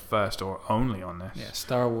out on this first, or only on this. Yeah,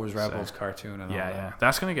 Star Wars Rebels cartoon and all that. Yeah.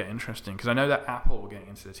 That's going to get interesting, because I know that Apple will get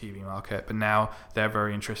into the TV market, but now they're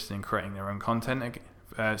very interested in creating their own content.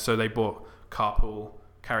 So they bought Carpool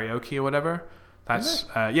Karaoke or whatever. That's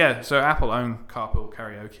so Apple own Carpool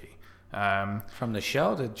Karaoke. From the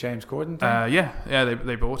show, the James Corden thing?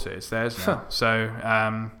 They bought it. It's theirs now. So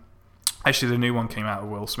actually the new one came out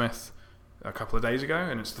with Will Smith a couple of days ago,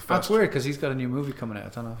 and it's the first. That's weird, because he's got a new movie coming out. I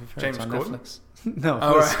don't know if you've heard. James it's on Corden? Netflix. No.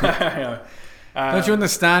 Oh, right. Don't you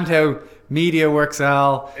understand how media works,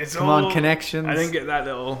 Al? Connections. I didn't get that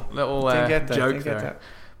little joke there.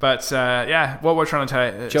 But what we're trying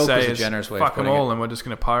to say is fuck them all, and we're just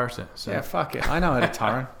going to pirate it. So. Yeah, fuck it. I know how to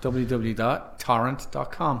torrent.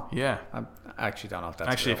 www.torrent.com. Yeah. I actually don't know if that's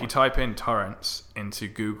actually, if you type in torrents into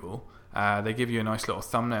Google, they give you a nice little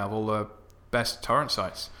thumbnail of all the best torrent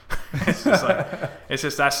sites. It's just it's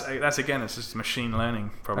just machine learning.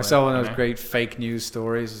 Probably. I saw one of those great fake news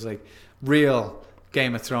stories. It's like, real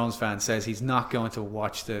Game of Thrones fan says he's not going to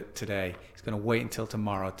watch today. He's going to wait until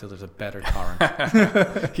tomorrow till there's a better torrent.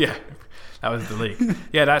 Yeah, that was the leak.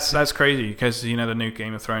 Yeah, that's crazy, because the new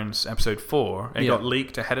Game of Thrones episode 4 got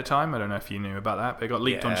leaked ahead of time. I don't know if you knew about that, but it got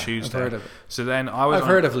leaked on Tuesday. I've heard of it. So then I've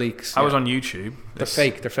heard of leaks. I was on YouTube. They're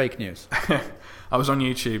fake news. I was on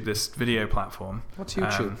YouTube, this video platform. What's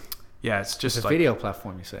YouTube? It's just a video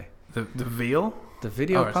platform, you say? The Veal? The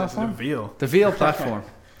video platform? The Veal. The Veal platform.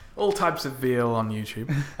 All types of veal on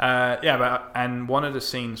YouTube. And one of the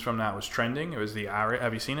scenes from that was trending. It was the Arya.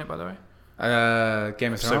 Have you seen it, by the way?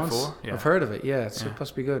 Game of Thrones? 4? Yeah. I've heard of it. Yeah, it's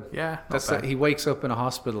supposed to be good. Yeah, he wakes up in a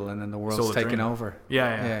hospital and then the world's taken over.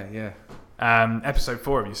 Yeah. Episode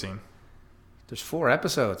 4, have you seen? There's 4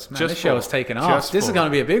 episodes. Man, this show is taking off. This is going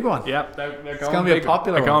to be a big one. Yep, it's going to be a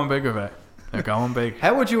popular one. They're going big with it. They're going big.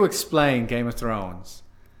 How would you explain Game of Thrones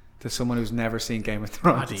to someone who's never seen Game of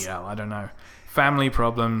Thrones? Bloody hell, I don't know. Family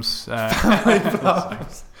problems. Family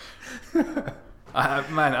problems. Man,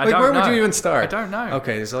 I don't know. Where would you even start? I don't know.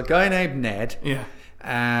 Okay, there's a guy named Ned. Yeah.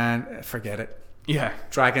 And forget it. Yeah.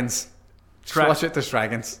 Dragons. Watch it, there's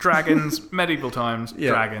dragons. Dragons, medieval times,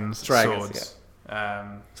 dragons, swords.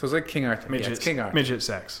 Yeah. So it's like King Arthur. Midgets, King Arthur. Midget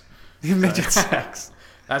sex. Midget sex.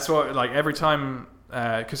 That's what, every time...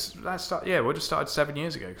 Because would have started 7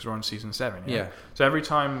 years ago, because we're on season 7. Yeah. So every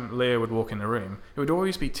time Leia would walk in the room, it would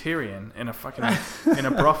always be Tyrion in a fucking in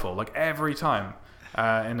a brothel, every time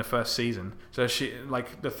in the first season. So she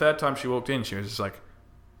the third time she walked in, she was just like,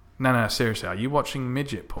 "No, seriously, are you watching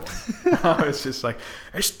midget porn?" I was just like,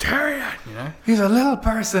 "It's Tyrion, He's a little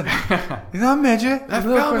person. He's not a midget. They're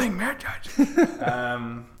filming midget."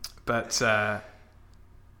 But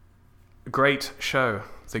great show.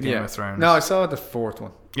 the Game of Thrones. No, I saw the fourth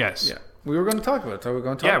one. Yes. Yeah. We were going to talk about it. So we're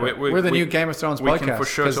going to talk about it. We're the new Game of Thrones we podcast. Can for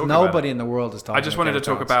sure because nobody in the world is talking about it. I just wanted to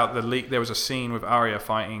talk about the leak. There was a scene with Arya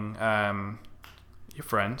fighting your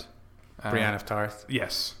friend. Brienne of Tarth.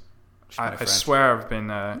 Yes. I swear I've been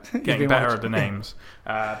getting better at the names.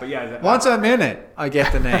 But yeah. Once I'm in it, I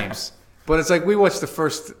get the names. But it's like we watched the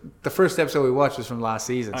first episode we watched was from last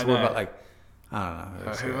season. So we're about like, I don't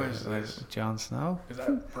know. Who is this? Jon Snow? Is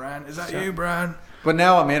that Bran? Is that you, Bran? But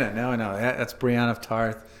now I'm in it. Now I know. That's Brienne of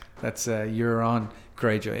Tarth. That's Euron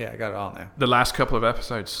Greyjoy. Yeah, I got it all now. The last couple of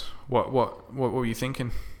episodes. What were you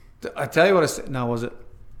thinking? I tell you what. Was it?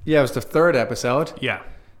 Yeah, it was the third episode. Yeah.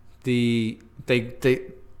 They've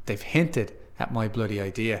hinted at my bloody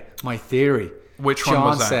idea, my theory. Which one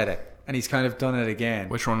was that? Jon said it. And he's kind of done it again.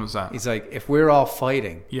 Which one was that? He's like, if we're all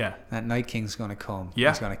fighting, yeah, that Night King's going to come. Yeah.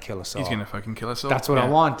 He's going to kill us all. He's going to fucking kill us all. That's what I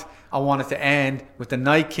want. I want it to end with the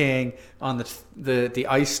Night King on the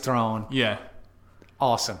ice throne. Yeah.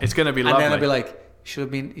 Awesome. It's going to be lovely. And then I'll be like, you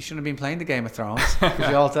shouldn't have been playing the Game of Thrones because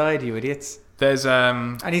you all died, you idiots. There's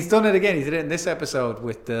and he's done it again. He did it in this episode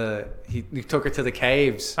with he took her to the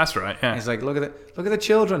caves. That's right. Yeah. And he's like, look at the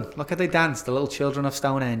children. Look how they dance, the little children of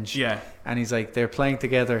Stonehenge. Yeah. And he's like, they're playing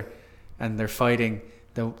together, and they're fighting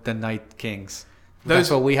the Night Kings.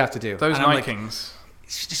 That's what we have to do. Those Night Kings.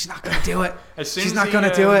 She's not going to do it. She's not going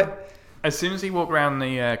to do it. As soon as he walked around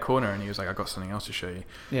the corner and he was like, "I got something else to show you."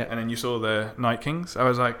 Yeah. And then you saw the Night Kings. I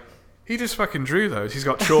was like, he just fucking drew those. He's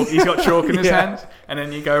got chalk. He's got chalk in his hand. And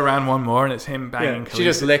then you go around one more, and it's him banging. She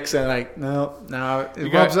just licks it like, no.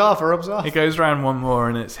 It rubs off. He goes around one more,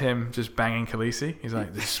 and it's him just banging Khaleesi. He's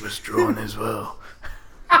like, this was drawn as well.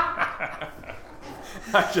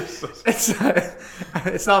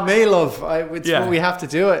 It's not me, love. We have to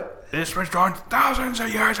do it. This was drawn thousands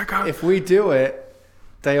of years ago. If we do it,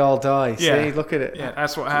 they all die. Yeah. See, look at it. Yeah,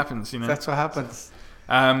 that's what happens. That's what happens.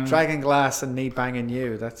 Dragon glass and knee banging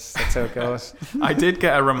you. That's how it goes. I did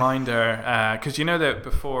get a reminder because you know that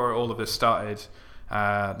before all of this started,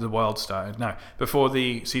 the world started. No, before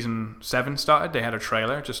the season 7 started, they had a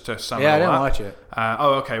trailer just to sum it all up. Yeah, I didn't watch it.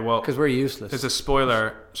 Oh, okay. Well, because we're useless. There's a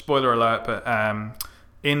spoiler alert, but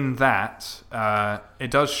in that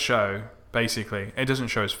it does show basically. It doesn't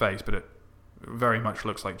show his face, but it very much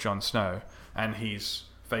looks like Jon Snow, and he's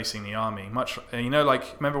facing the army. Much,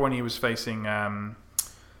 like remember when he was facing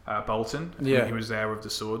Bolton? Yeah, he was there with the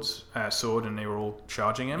sword, and they were all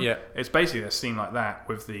charging him. Yeah, it's basically a scene like that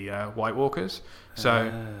with the White Walkers.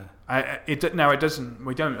 So it doesn't.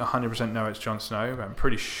 We don't 100% know it's Jon Snow, but I'm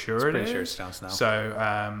pretty sure it is. Sure it's Jon Snow.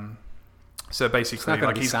 So basically, he's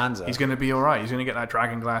going to be all right. He's going to get that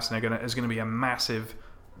dragon glass, and there's going to be a massive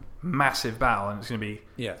battle, and it's going to be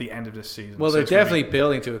the end of this season. Well, they're definitely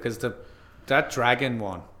building to it because that dragon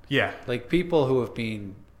one. Yeah, like people who have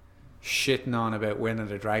been shitting on about when are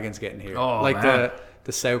the dragons getting here. Oh, like man.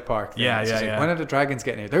 the South Park thing. Yeah. When are the dragons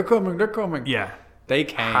getting here? They're coming. Yeah, they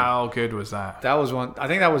came. How good was that? That was one. I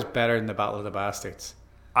think that was better than the Battle of the Bastards.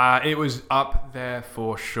 It was up there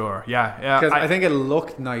for sure. Yeah. Because I think it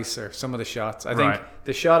looked nicer. Some of the shots. I think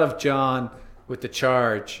the shot of Jon with the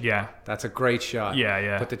charge. Yeah, that's a great shot.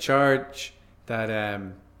 Yeah. But the charge that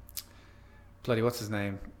bloody what's his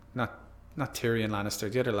name? Not Tyrion Lannister,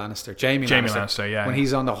 the other Lannister, Jaime Lannister. Yeah, when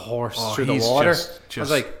he's on the horse through the water, I was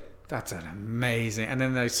like, that's an amazing. And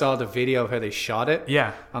then I saw the video of how they shot it.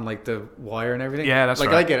 Yeah, on like the wire and everything. Yeah, that's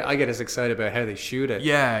like right. I get as excited about how they shoot it.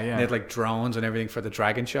 Yeah. And they had like drones and everything for the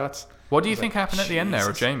dragon shots. What do you think happened at the end there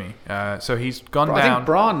with Jaime? So he's gone down. I think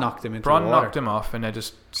Bronn knocked him into the water. Bronn knocked him off, and they're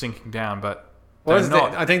just sinking down. But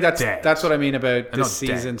I think that's dead. That's what I mean about this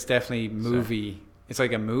season's definitely movie. So. It's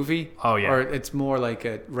like a movie. Oh yeah. Or it's more like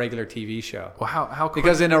a regular TV show. Well, how quick?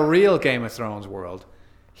 Because in a real Game of Thrones world,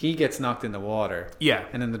 he gets knocked in the water. Yeah.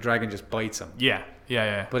 And then the dragon just bites him. Yeah.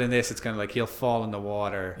 But in this, it's kind of like he'll fall in the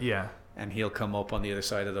water. Yeah. And he'll come up on the other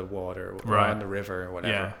side of the water or on the river or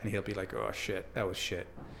whatever. Yeah. And he'll be like, "Oh shit, that was shit."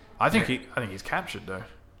 I think he's captured though.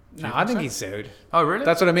 No, I think he's sued. Oh really?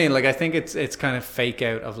 That's what I mean. Like I think it's kind of fake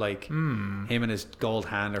out of like him and his gold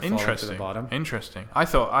hand are falling to the bottom. Interesting. I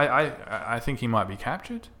thought I think he might be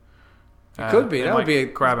captured. It could be. That would be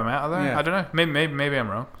grab him out of there. Yeah. I don't know. Maybe I'm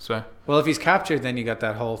wrong. So well, if he's captured, then you got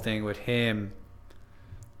that whole thing with him,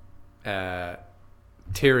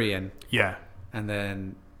 Tyrion. Yeah. And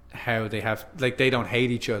then how they have like they don't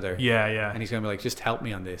hate each other. Yeah. And he's gonna be like, just help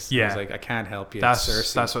me on this. Yeah. And he's like, I can't help you. That's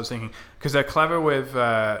Cersei. That's what I was thinking. Because they're clever with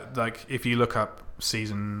if you look up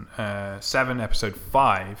season 7, episode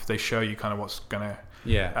 5, they show you kind of what's gonna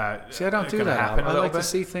Yeah. See, I don't do that. I like to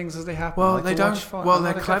see things as they happen. Well, they don't. Well,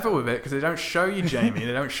 they're clever with it because they don't show you, Jamie.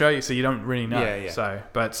 They don't show you, so you don't really know. Yeah. So,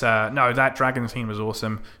 but no, that dragon scene was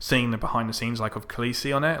awesome. Seeing the behind the scenes, like of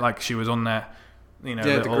Khaleesi on it, like she was on that, the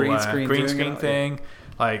green screen thing,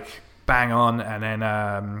 like bang on, and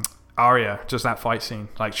then Arya, just that fight scene,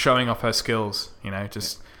 like showing off her skills,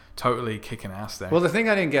 just totally kicking ass there. Well, the thing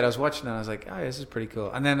I didn't get, I was watching and I was like, oh, this is pretty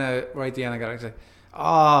cool. And then right at the end, I got like,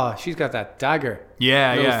 oh, she's got that dagger.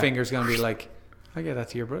 Yeah, Little finger's going to be like, I get that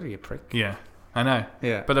to your brother, you prick. Yeah, I know.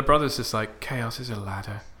 Yeah. But the brother's just like, chaos is a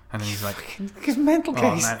ladder. And then he's like, his mental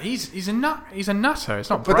case. Oh man, he's a nutter. It's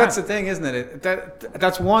not. But that's the thing, isn't it?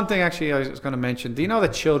 That's one thing actually I was going to mention. Do you know the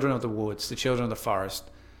children of the woods, the children of the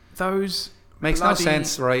forest? Those makes no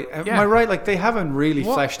sense, right? Am I right? Like they haven't really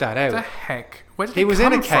fleshed that out. What the heck? Where did he was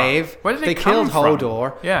in a cave. Where did they killed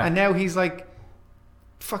Hodor? Yeah, and now he's like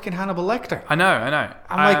fucking Hannibal Lecter. I know.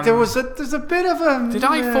 I'm like, there's a bit of a. Did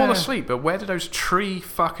I fall asleep? But where did those tree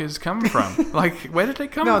fuckers come from? Like, where did they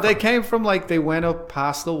come from? No, they came from like they went up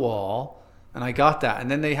past the wall, and I got that.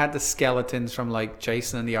 And then they had the skeletons from like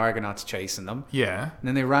Jason and the Argonauts chasing them. Yeah. And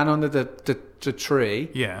then they ran under the tree.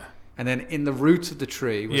 Yeah. And then in the roots of the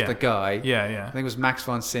tree was the guy. Yeah. I think it was Max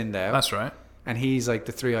von Sydow. That's right. And he's like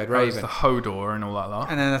the three-eyed raven. The Hodor and all that lot.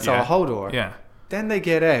 And then that's all Hodor. Yeah. Then they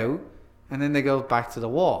get out, and then they go back to the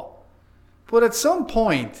wall. But at some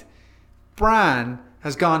point, Bran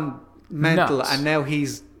has gone mental, nuts. And now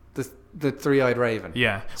he's the three-eyed raven.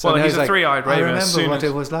 Yeah. So well, he's a three-eyed raven. I remember what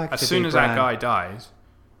it was like. As soon as that guy dies,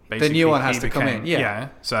 the new one has to come in. Yeah.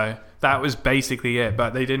 So that was basically it.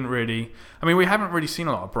 But they didn't really. I mean, we haven't really seen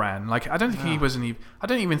a lot of Bran. Like, I don't think he was in. I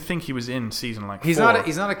don't even think he was in season like. He's not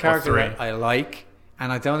a character that I like,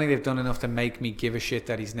 and I don't think they've done enough to make me give a shit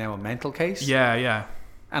that he's now a mental case. Yeah.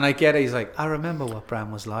 And I get it. He's like, I remember what Bran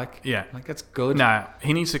was like. Yeah. Like, that's good. Nah,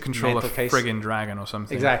 he needs to control a friggin' dragon or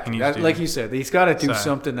something. Exactly. Like you said, he's got to do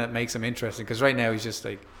something that makes him interesting. Because right now he's just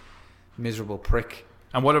like miserable prick.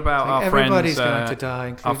 And what about our everybody's going to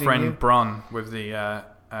die, our friend you? Bronn with the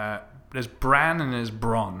there's Bran and there's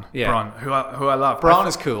Bronn. Yeah. Bronn, who I love. Bronn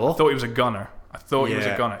is cool. I thought he was a gunner. So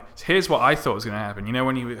here's what I thought was going to happen. You know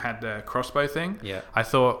when he had the crossbow thing? Yeah. I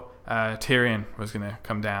thought Tyrion was going to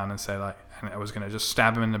come down and say like, and I was going to just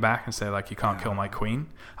stab him in the back and say like, you can't kill my queen.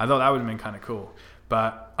 I thought that would have been kind of cool.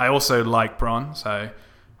 But I also like Bronn, so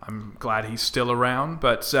I'm glad he's still around.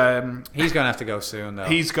 But he's going to have to go soon, though.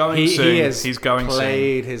 He's going soon. He's going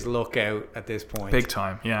played soon. His look out at this point. Big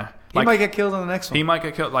time, yeah. He might get killed in the next one. He might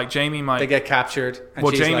get killed. Like Jaime might. They get captured. And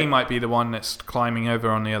well, Jaime might be the one that's climbing over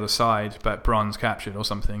on the other side, but Bronn's captured or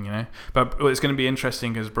something, But it's going to be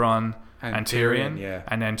interesting because Bronn and Tyrion, yeah.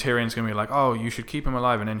 And then Tyrion's going to be like, oh, you should keep him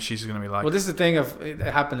alive, and then she's going to be like, well, this is the thing of it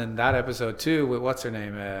happened in that episode too. With what's her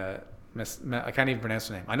name? I can't even pronounce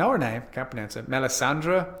her name. I know her name. Can't pronounce it.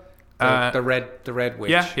 Melisandre, the red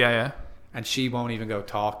witch. Yeah. And she won't even go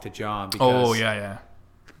talk to Jon because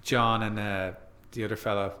Jon and the other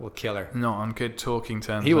fella will kill her. Not on good talking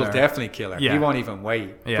terms. He will definitely kill her. Yeah. He won't even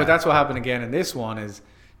wait. Yeah. But that's what happened again in this one. Is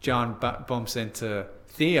Jon bumps into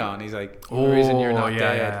Theon. He's like, the reason you're not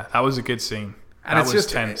dead. Yeah. That was a good scene. And that it's was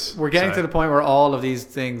just tense. We're getting to the point where all of these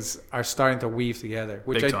things are starting to weave together.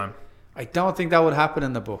 Which Big time. I don't think that would happen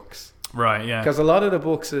in the books. Right, yeah. Because a lot of the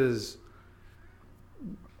books is,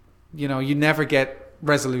 you never get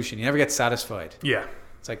resolution. You never get satisfied. Yeah.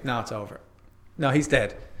 It's like, no, it's over. No, he's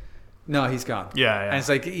dead. No, he's gone. Yeah. And it's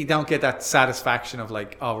like, you don't get that satisfaction of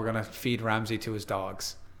like, oh, we're going to feed Ramsay to his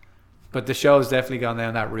dogs. But the show's definitely gone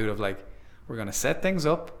down that route of like, we're going to set things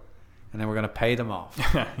up and then we're going to pay them off.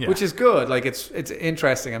 Yeah. Which is good. Like, it's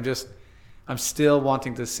interesting. I'm still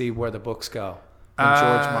wanting to see where the books go when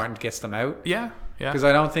George Martin gets them out. Yeah. Because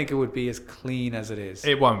I don't think it would be as clean as it is.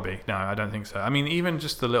 It won't be. No, I don't think so. I mean, even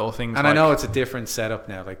just the little things. And I know it's a different setup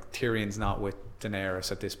now. Like Tyrion's not with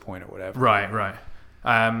Daenerys at this point or whatever. Right.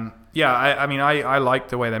 I mean, I like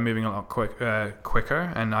the way they're moving a lot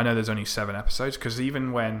quicker. And I know there's only 7 episodes because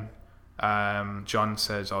even when Jon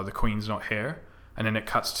says, "Oh, the Queen's not here," and then it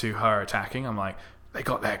cuts to her attacking, I'm like, they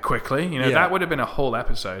got there quickly. That would have been a whole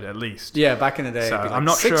episode at least. Yeah, back in the day. So it'd be like I'm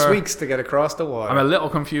not 6 weeks to get across the water. I'm a little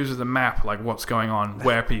confused with the map, like what's going on,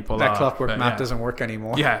 where people that are. That clockwork map doesn't work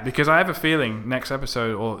anymore. Yeah, because I have a feeling next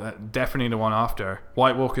episode, or definitely the one after,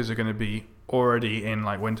 White Walkers are going to be already in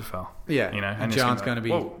like Winterfell. Yeah, and Jon's going to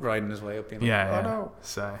be riding his way up. Being like, oh no.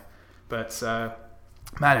 So, but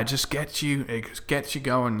man, it just gets you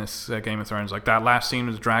going. This Game of Thrones, like that last scene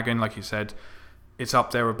with the dragon, like you said. It's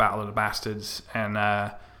up there with Battle of the Bastards, and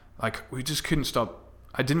like we just couldn't stop.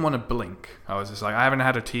 I didn't want to blink. I was just like, I haven't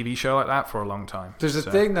had a TV show like that for a long time. There's a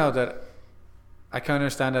thing though that I can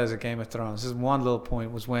understand as a Game of Thrones. This is one little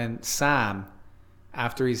point was when Sam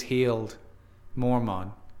after he's healed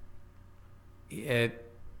Mormon,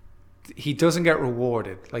 he doesn't get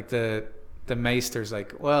rewarded. Like the maester's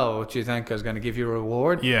like, well, what do you think? I was going to give you a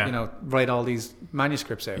reward. Yeah. You know, write all these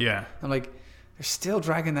manuscripts out. Yeah. I'm like, they're still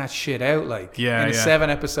dragging that shit out. Like, yeah, in a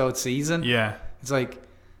 7-episode season. Yeah. It's like,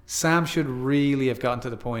 Sam should really have gotten to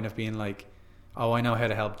the point of being like, oh, I know how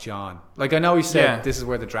to help John. Like, I know he said this is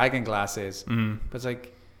where the dragon glass is. Mm. But it's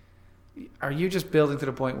like, are you just building to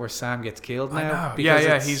the point where Sam gets killed now? I know.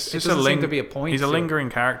 Because He's it doesn't seem to be a point. He's a lingering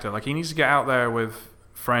character. Like, he needs to get out there with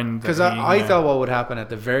friend. Because I thought what would happen at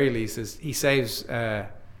the very least is he saves Joe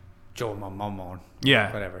Momon.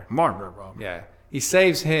 Yeah. Whatever. Marmor. Yeah. He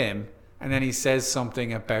saves him, and then he says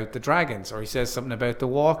something about the dragons, or he says something about the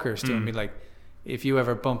walkers to him. Be like, if you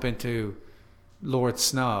ever bump into Lord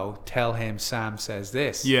Snow, tell him Sam says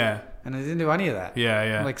this. Yeah. And I didn't do any of that.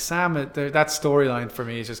 Yeah. Like, Sam, that storyline for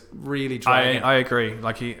me is just really dragging. I agree.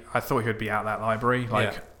 Like, I thought he would be out that library,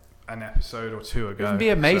 like an episode or two ago. Even be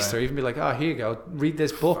a maester. Even be like, oh, here you go. Read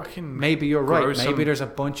this book. Maybe you're right. Maybe there's a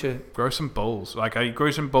bunch of... Grow some balls. Like, I grow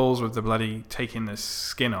some balls with the bloody taking the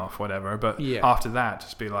skin off, whatever. But after that,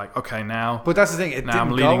 just be like, okay, now... But that's the thing. It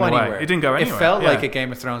didn't go anywhere. It didn't go anywhere. It felt like a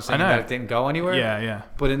Game of Thrones thing that it didn't go anywhere. Yeah.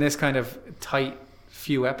 But in this kind of tight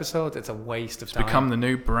few episodes, it's a waste of time. It's become the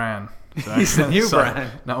new Bran. So, he's the new Bran.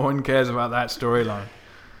 No one cares about that storyline.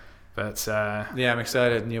 But I'm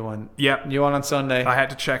excited. New one. Yep. New one on Sunday. I had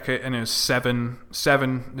to check it, and it was seven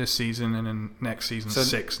this season, and then next season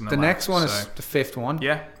 6. The next one is the 5th one.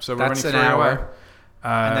 Yeah. So we're that's running an 3 hour. away.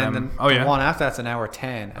 And then the one after that's an hour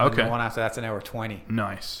 10. And then the one after that's an hour 20.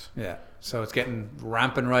 Nice. Yeah. So it's getting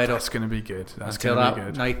ramping right up. That's going to be good. Until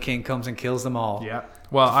that Night King comes and kills them all. Yeah.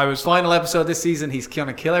 Well, final episode this season. He's going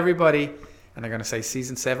to kill everybody, and they're going to say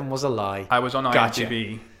season 7 was a lie. I was on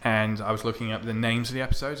IMDb and I was looking up the names of the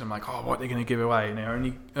episodes. I'm like, oh, what are they going to give away? And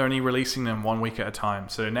they're only releasing them 1 week at a time.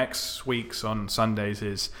 So next week's on Sundays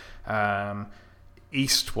is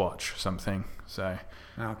Eastwatch something. So.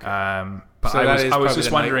 Okay. But so I was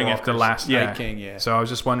just wondering if the last Night King. So I was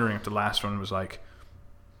just wondering if the last one was like,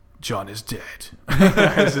 John is dead.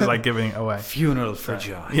 This is like giving it away. Funeral for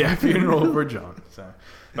John. Yeah, funeral for John. So,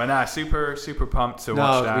 but super pumped to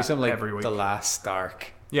watch that something like every week. The Last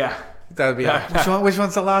Stark. Yeah, that would be. Which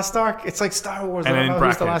one's the Last Stark? It's like Star Wars. And I don't know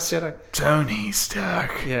brackets, who's the Last Jedi. Tony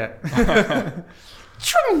Stark. Yeah.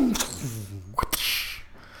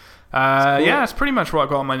 Yeah, that's pretty much what I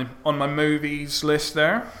got on my movies list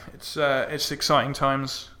there. It's exciting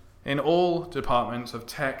times in all departments of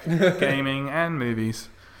tech, gaming, and movies.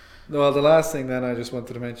 Well, the last thing then I just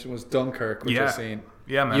wanted to mention was Dunkirk, which I've seen.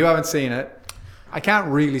 Yeah, man. You haven't seen it. I can't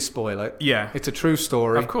really spoil it. Yeah. It's a true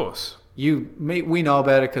story. Of course. We know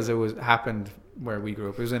about it because it happened where we grew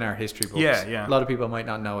up. It was in our history books. Yeah. A lot of people might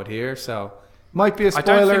not know it here, so might be a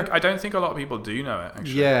spoiler. I don't think a lot of people do know it,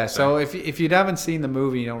 actually. Yeah, so if you haven't seen the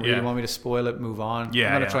movie, you don't really want me to spoil it, move on.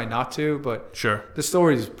 Yeah, I'm going to try not to, but sure. The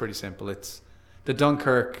story is pretty simple. It's the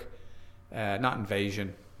Dunkirk, not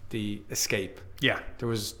invasion, the escape. Yeah. There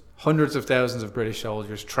was hundreds of thousands of British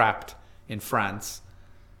soldiers trapped in France,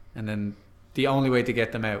 and then the only way to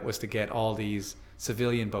get them out was to get all these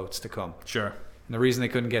civilian boats to come. Sure. And the reason they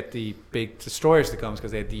couldn't get the big destroyers to come is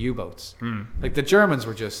because they had the U-boats. Mm. Like, the Germans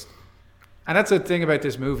were just... And that's the thing about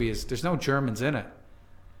this movie is there's no Germans in it.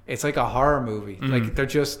 It's like a horror movie. Like, they're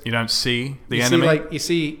just... You don't see the enemy? You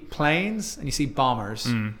see planes and you see bombers,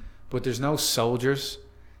 but there's no soldiers.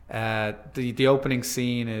 The opening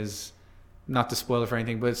scene is... Not to spoil it for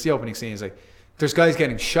anything, but it's the opening scene. Is like there's guys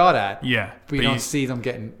getting shot at, but you don't see them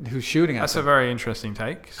getting who's shooting at them. That's a very interesting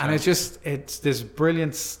take. So. And it's this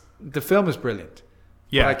brilliance. The film is brilliant.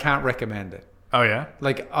 Yeah, but I can't recommend it. Oh yeah,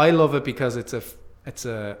 like I love it because it's a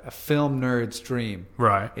film nerd's dream.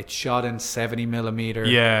 Right. It's shot in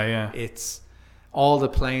 70mm. Yeah. It's all the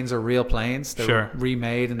planes are real planes. They're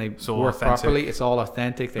remade and they work properly. It's all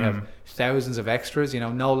authentic. They have thousands of extras. You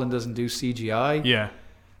know, Nolan doesn't do CGI. Yeah.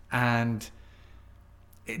 And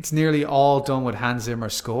it's nearly all done with Hans Zimmer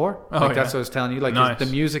score. That's what I was telling you. Like the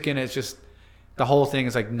music in it is just the whole thing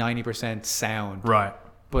is like 90% sound, right?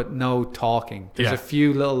 But no talking. There's a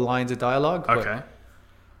few little lines of dialogue.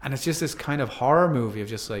 And it's just this kind of horror movie of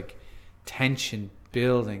just like tension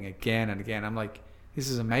building again and again. I'm like, this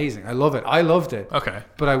is amazing. I love it. I loved it. Okay.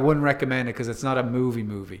 But I wouldn't recommend it because it's not a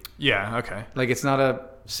movie. Yeah. Okay. Like it's not a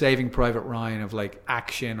Saving Private Ryan of like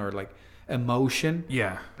action or like emotion.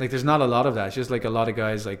 Yeah. Like there's not a lot of that. It's just like a lot of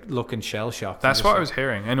guys like looking shell shocked. That's what I was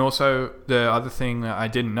hearing. And also the other thing that I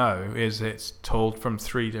didn't know is it's told from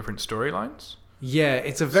 3 different storylines. Yeah,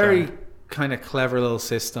 it's a very kind of clever little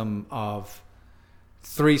system of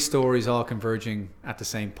 3 stories all converging at the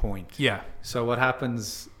same point. Yeah. So what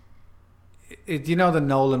happens you know the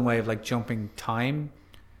Nolan way of like jumping time?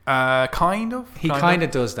 Kind of. He kind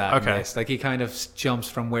of does that. Okay. In this. Like he kind of jumps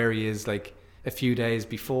from where he is like a few days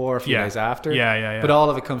before, a few days after. Yeah. But all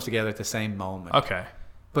of it comes together at the same moment. Okay.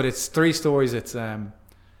 But it's 3 stories. It's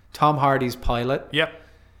Tom Hardy's pilot. Yep.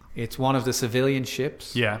 It's one of the civilian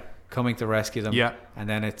ships. Yeah. Coming to rescue them. Yeah. And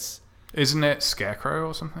then it's... Isn't it Scarecrow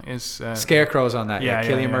or something? Scarecrow's on that. Yeah.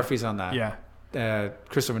 Cillian Murphy's on that. Yeah.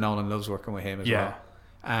 Christopher Nolan loves working with him as well.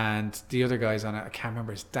 And the other guy's on it. I can't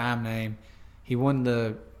remember his damn name. He won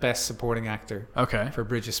the Best Supporting Actor for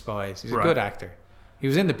Bridge of Spies. He's a good actor. He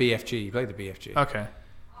was in the BFG. He played the BFG. Okay.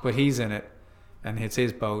 But he's in it, and it's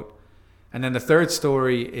his boat. And then the third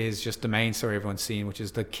story is just the main story everyone's seen, which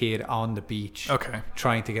is the kid on the beach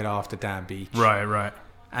trying to get off the damn beach. Right.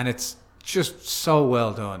 And it's just so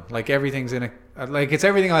well done. Like, everything's in a... Like, it's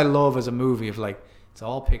everything I love as a movie of, like, it's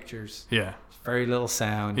all pictures. Yeah. Very little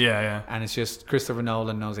sound. Yeah. And it's just Christopher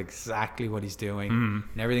Nolan knows exactly what he's doing.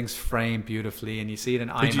 And everything's framed beautifully, and you see it in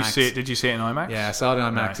IMAX. Did you see it in IMAX? Yeah, I saw it in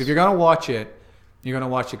IMAX. Nice. If you're going to watch it, you're going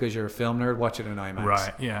to watch it because you're a film nerd, watch it in IMAX.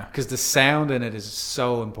 Right, yeah. Because the sound in it is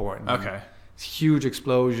so important. Okay. It's huge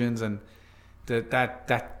explosions and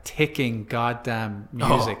that ticking goddamn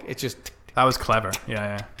music. It just... That was clever.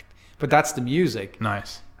 Yeah. But that's the music.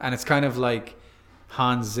 Nice. And it's kind of like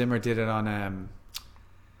Hans Zimmer did it on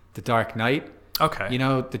The Dark Knight. Okay. You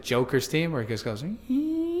know, the Joker's theme where it just goes...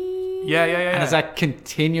 Yeah. And it's that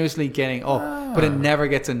continuously getting up, but it never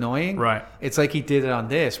gets annoying. Right. It's like he did it on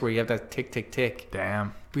this, where you have that tick, tick, tick.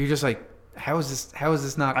 Damn. But you're just like, how is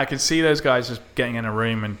this not... I could see those guys just getting in a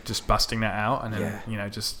room and just busting that out, and then,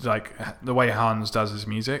 just like the way Hans does his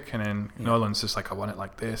music, and then Nolan's just like, I want it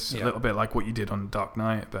like this, a little bit like what you did on Dark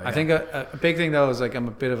Knight. But I think a big thing, though, is like I'm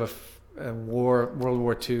a bit of a World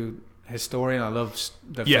War II historian. I love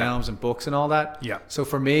the films and books and all that. Yeah. So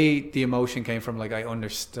for me, the emotion came from like I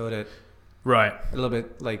understood it. Right. A little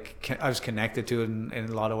bit like I was connected to it in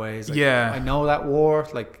a lot of ways. Like, yeah. I know that war,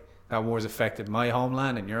 like that war's affected my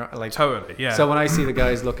homeland, and you're like totally. Yeah. So when I see the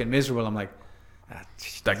guys looking miserable, I'm like,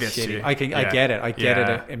 that gets shitty. you. I get it. I get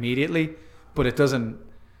it immediately, but it doesn't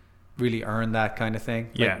really earn that kind of thing.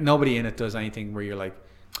 Like, nobody in it does anything where you're like,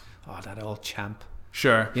 oh, that old champ.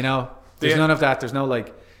 Sure. You know, there's none of that. There's no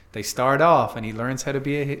like they start off and he learns how to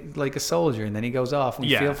be like a soldier, and then he goes off and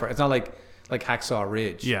you feel for it. It's not like Hacksaw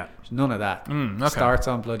Ridge. Yeah. There's none of that. Okay. Starts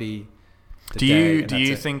on bloody. Do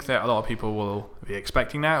you think that a lot of people will be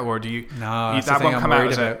expecting that, or do you? No, that won't come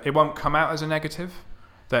out it won't come out as a negative.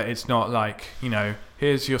 That it's not like,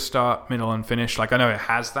 here's your start, middle, and finish. Like I know it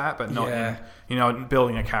has that, but not in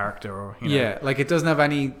building a character or like it doesn't have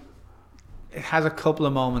any. It has a couple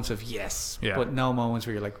of moments of but no moments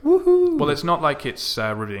where you're like, woohoo. Well, it's not like it's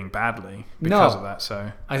reviewing badly because of that.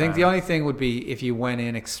 So I think the only thing would be if you went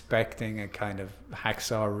in expecting a kind of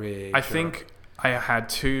Hacksaw Ridge. I think I had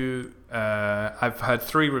two. I've had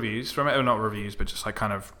 3 reviews from it. Or not reviews, but just like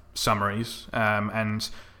kind of summaries. And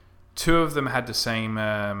 2 of them had the same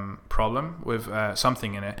problem with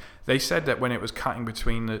something in it. They said that when it was cutting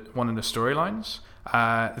between one of the storylines,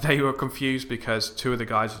 they were confused because 2 of the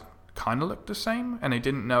guys kind of looked the same, and they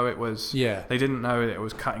didn't know it was. Yeah. They didn't know that it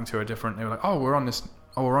was cutting to a different. They were like, we're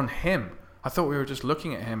on him. I thought we were just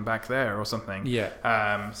looking at him back there or something.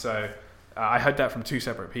 Yeah. So I heard that from 2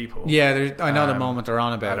 separate people. Yeah, I know the moment they're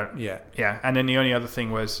on about it. Yeah. Yeah, and then the only other thing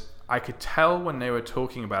was I could tell when they were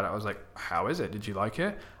talking about it, I was like, how is it? Did you like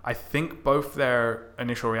it? I think both their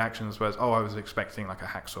initial reactions was, I was expecting like a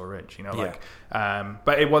Hacksaw Ridge,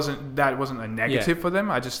 but it wasn't a negative for them.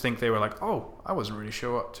 I just think they were like, I wasn't really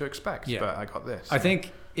sure what to expect, but I got this. I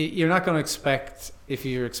think you're not going to expect, if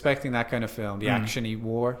you're expecting that kind of film, the action-y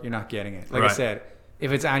war, you're not getting it. Like I said,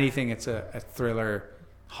 if it's anything, it's a thriller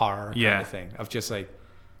horror kind of thing of just like,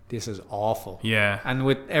 this is awful. Yeah. And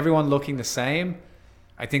with everyone looking the same,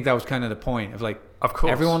 I think that was kind of the point of like, of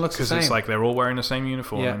course, everyone looks the same. Because it's like they're all wearing the same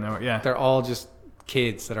uniform. Yeah. They're all just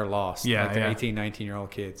kids that are lost. Yeah. Like they're 18,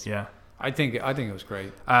 19-year-old kids. Yeah. I think it was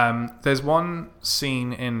great. There's one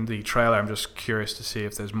scene in the trailer. I'm just curious to see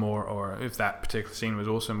if there's more, or if that particular scene was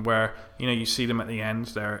awesome. Where you see them at the end.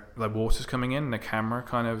 The water's coming in, and the camera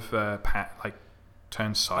kind of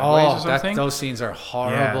turns sideways or something. Those scenes are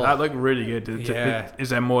horrible. Yeah, that looked really good.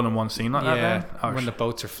 Is there more than one scene like that? Then? When the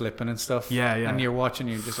boats are flipping and stuff. Yeah. And you're watching,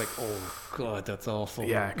 you're just like, oh god, that's awful.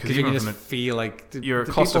 Yeah, because you can just feel like you're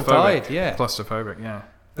the claustrophobic. People died. Yeah, claustrophobic. Yeah.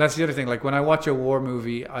 That's the other thing. Like when I watch a war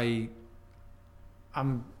movie,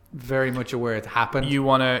 I'm very much aware it happened. You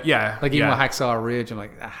want to, Like even with Hacksaw Ridge, I'm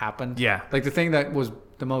like, that happened. Yeah. Like the thing that was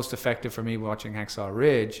the most effective for me watching Hacksaw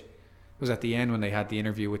Ridge was at the end when they had the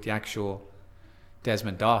interview with the actual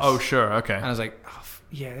Desmond Doss. Oh, sure. Okay. And I was like,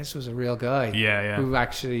 this was a real guy. Yeah. Who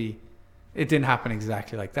actually it didn't happen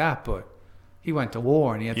exactly like that, but he went to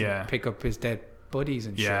war and he had Yeah. to pick up his dead buddies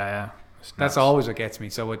and shit. Yeah. That's always what gets me.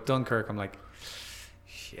 So with Dunkirk, I'm like,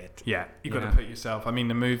 shit. Yeah, you got to put yourself. I mean,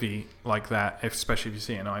 the movie like that, especially if you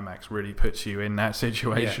see it in IMAX, really puts you in that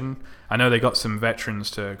situation. Yeah. I know they got some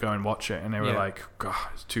veterans to go and watch it, and they were like, "God,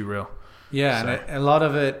 it's too real." Yeah, so. And a lot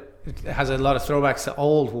of it has a lot of throwbacks to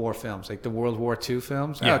old war films, like the World War II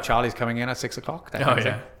films. Yeah. Oh, Charlie's coming in at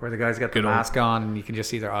 6:00. Where the guys got the mask on and you can just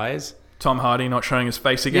see their eyes. Tom Hardy not showing his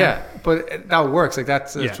face again. Yeah, but that works. Like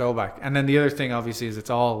that's a throwback. And then the other thing, obviously, is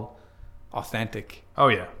it's all authentic. Oh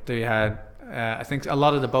yeah, they had. I think a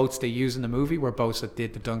lot of the boats they use in the movie were boats that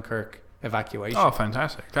did the Dunkirk evacuation. Oh,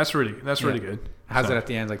 fantastic! That's really good. It has it at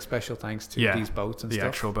the end, like special thanks to these boats and the stuff.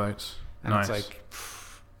 Actual boats. And nice. It's like,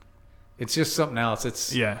 it's just something else.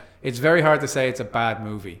 It's very hard to say it's a bad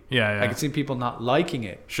movie. Yeah. I can see people not liking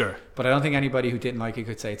it. Sure. But I don't think anybody who didn't like it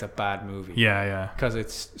could say it's a bad movie. Yeah. Because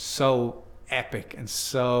it's so epic and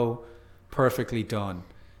so perfectly done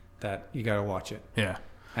that you got to watch it. Yeah.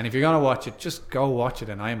 And if you're going to watch it, just go watch it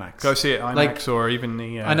in IMAX. Go see it IMAX or even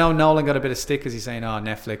the... I know Nolan got a bit of stick because he's saying,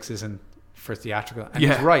 Netflix isn't for theatrical. And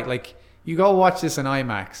he's right. Like, you go watch this in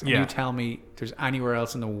IMAX and you tell me there's anywhere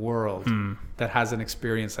else in the world that has an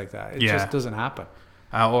experience like that. It just doesn't happen.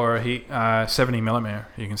 Or 70mm.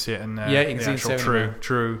 You can see it in you can see actual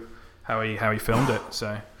true how he filmed it.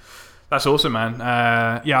 So... That's awesome, man.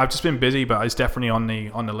 I've just been busy, but it's definitely on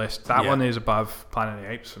the list. That one is above Planet of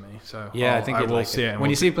the Apes for me. So I think I will see it. When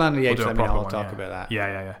you see Planet of the Apes, let me know. I'll talk about that.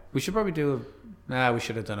 Yeah. We should probably do we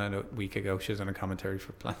should have done it a week ago. Should have done a commentary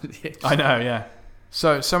for Planet of the Apes. I know, yeah. So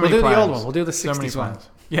many plans. We'll do the old one. We'll do the 60s one.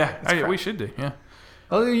 Yeah, we should do, yeah.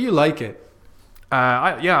 Oh, you like it.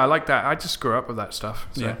 I like that. I just grew up with that stuff.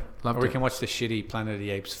 So loved it. We can watch the shitty Planet of the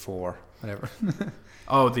Apes 4, whatever.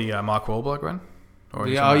 Oh, the Mark Wahlberg one?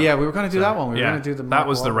 We were going to do that one. We were going to do the Mark That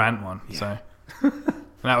was Wahlberg. the rant one. Yeah. So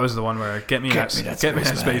that was the one where get me that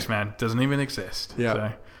spaceman doesn't even exist. Yeah.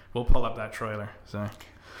 So we'll pull up that trailer. So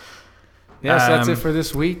so that's it for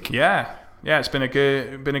this week. Yeah, it's been a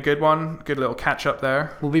good one. Good little catch up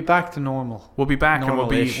there. We'll be back to normal. We'll be back and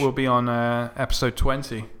we'll be on episode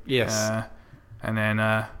 20. Yes. And then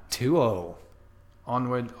 2-0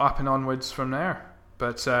 up and onwards from there.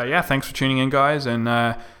 But thanks for tuning in, guys,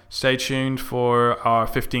 and stay tuned for our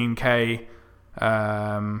 15K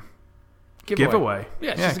giveaway.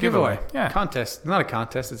 Yeah, it's just a giveaway. Yeah, contest. Not a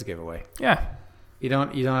contest. It's a giveaway. Yeah. You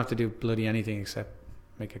don't have to do bloody anything except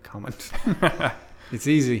make a comment. It's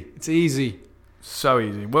easy. So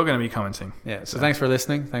easy. We're going to be commenting. Yeah. So thanks for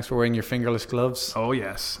listening. Thanks for wearing your fingerless gloves. Oh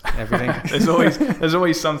yes. Everything. there's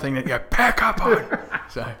always something that you pack up on.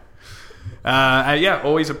 So.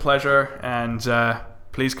 Always a pleasure, and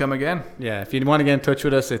please come again. Yeah, if you want to get in touch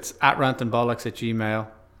with us, it's @rantandbollocks@gmail.com,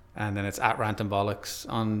 and then it's @rantandbollocks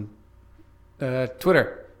on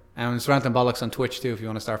Twitter, and it's rantandbollocks on Twitch too if you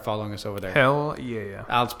want to start following us over there. Hell yeah.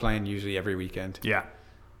 Al's playing usually every weekend. Yeah,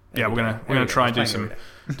 we're gonna try and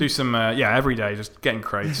do some every day, just getting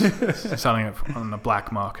crates, selling it on the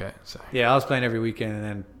black market. So Al's playing every weekend, and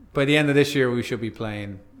then by the end of this year we should be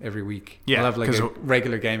playing every week. Yeah, we'll have like a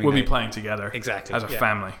regular gaming we'll night. be playing together. Exactly. As a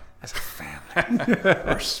family.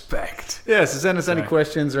 Respect. So send us any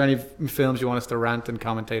questions or any films you want us to rant and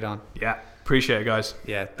commentate on. Yeah, appreciate it, guys.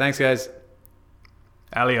 Yeah, thanks guys.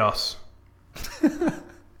 Alios.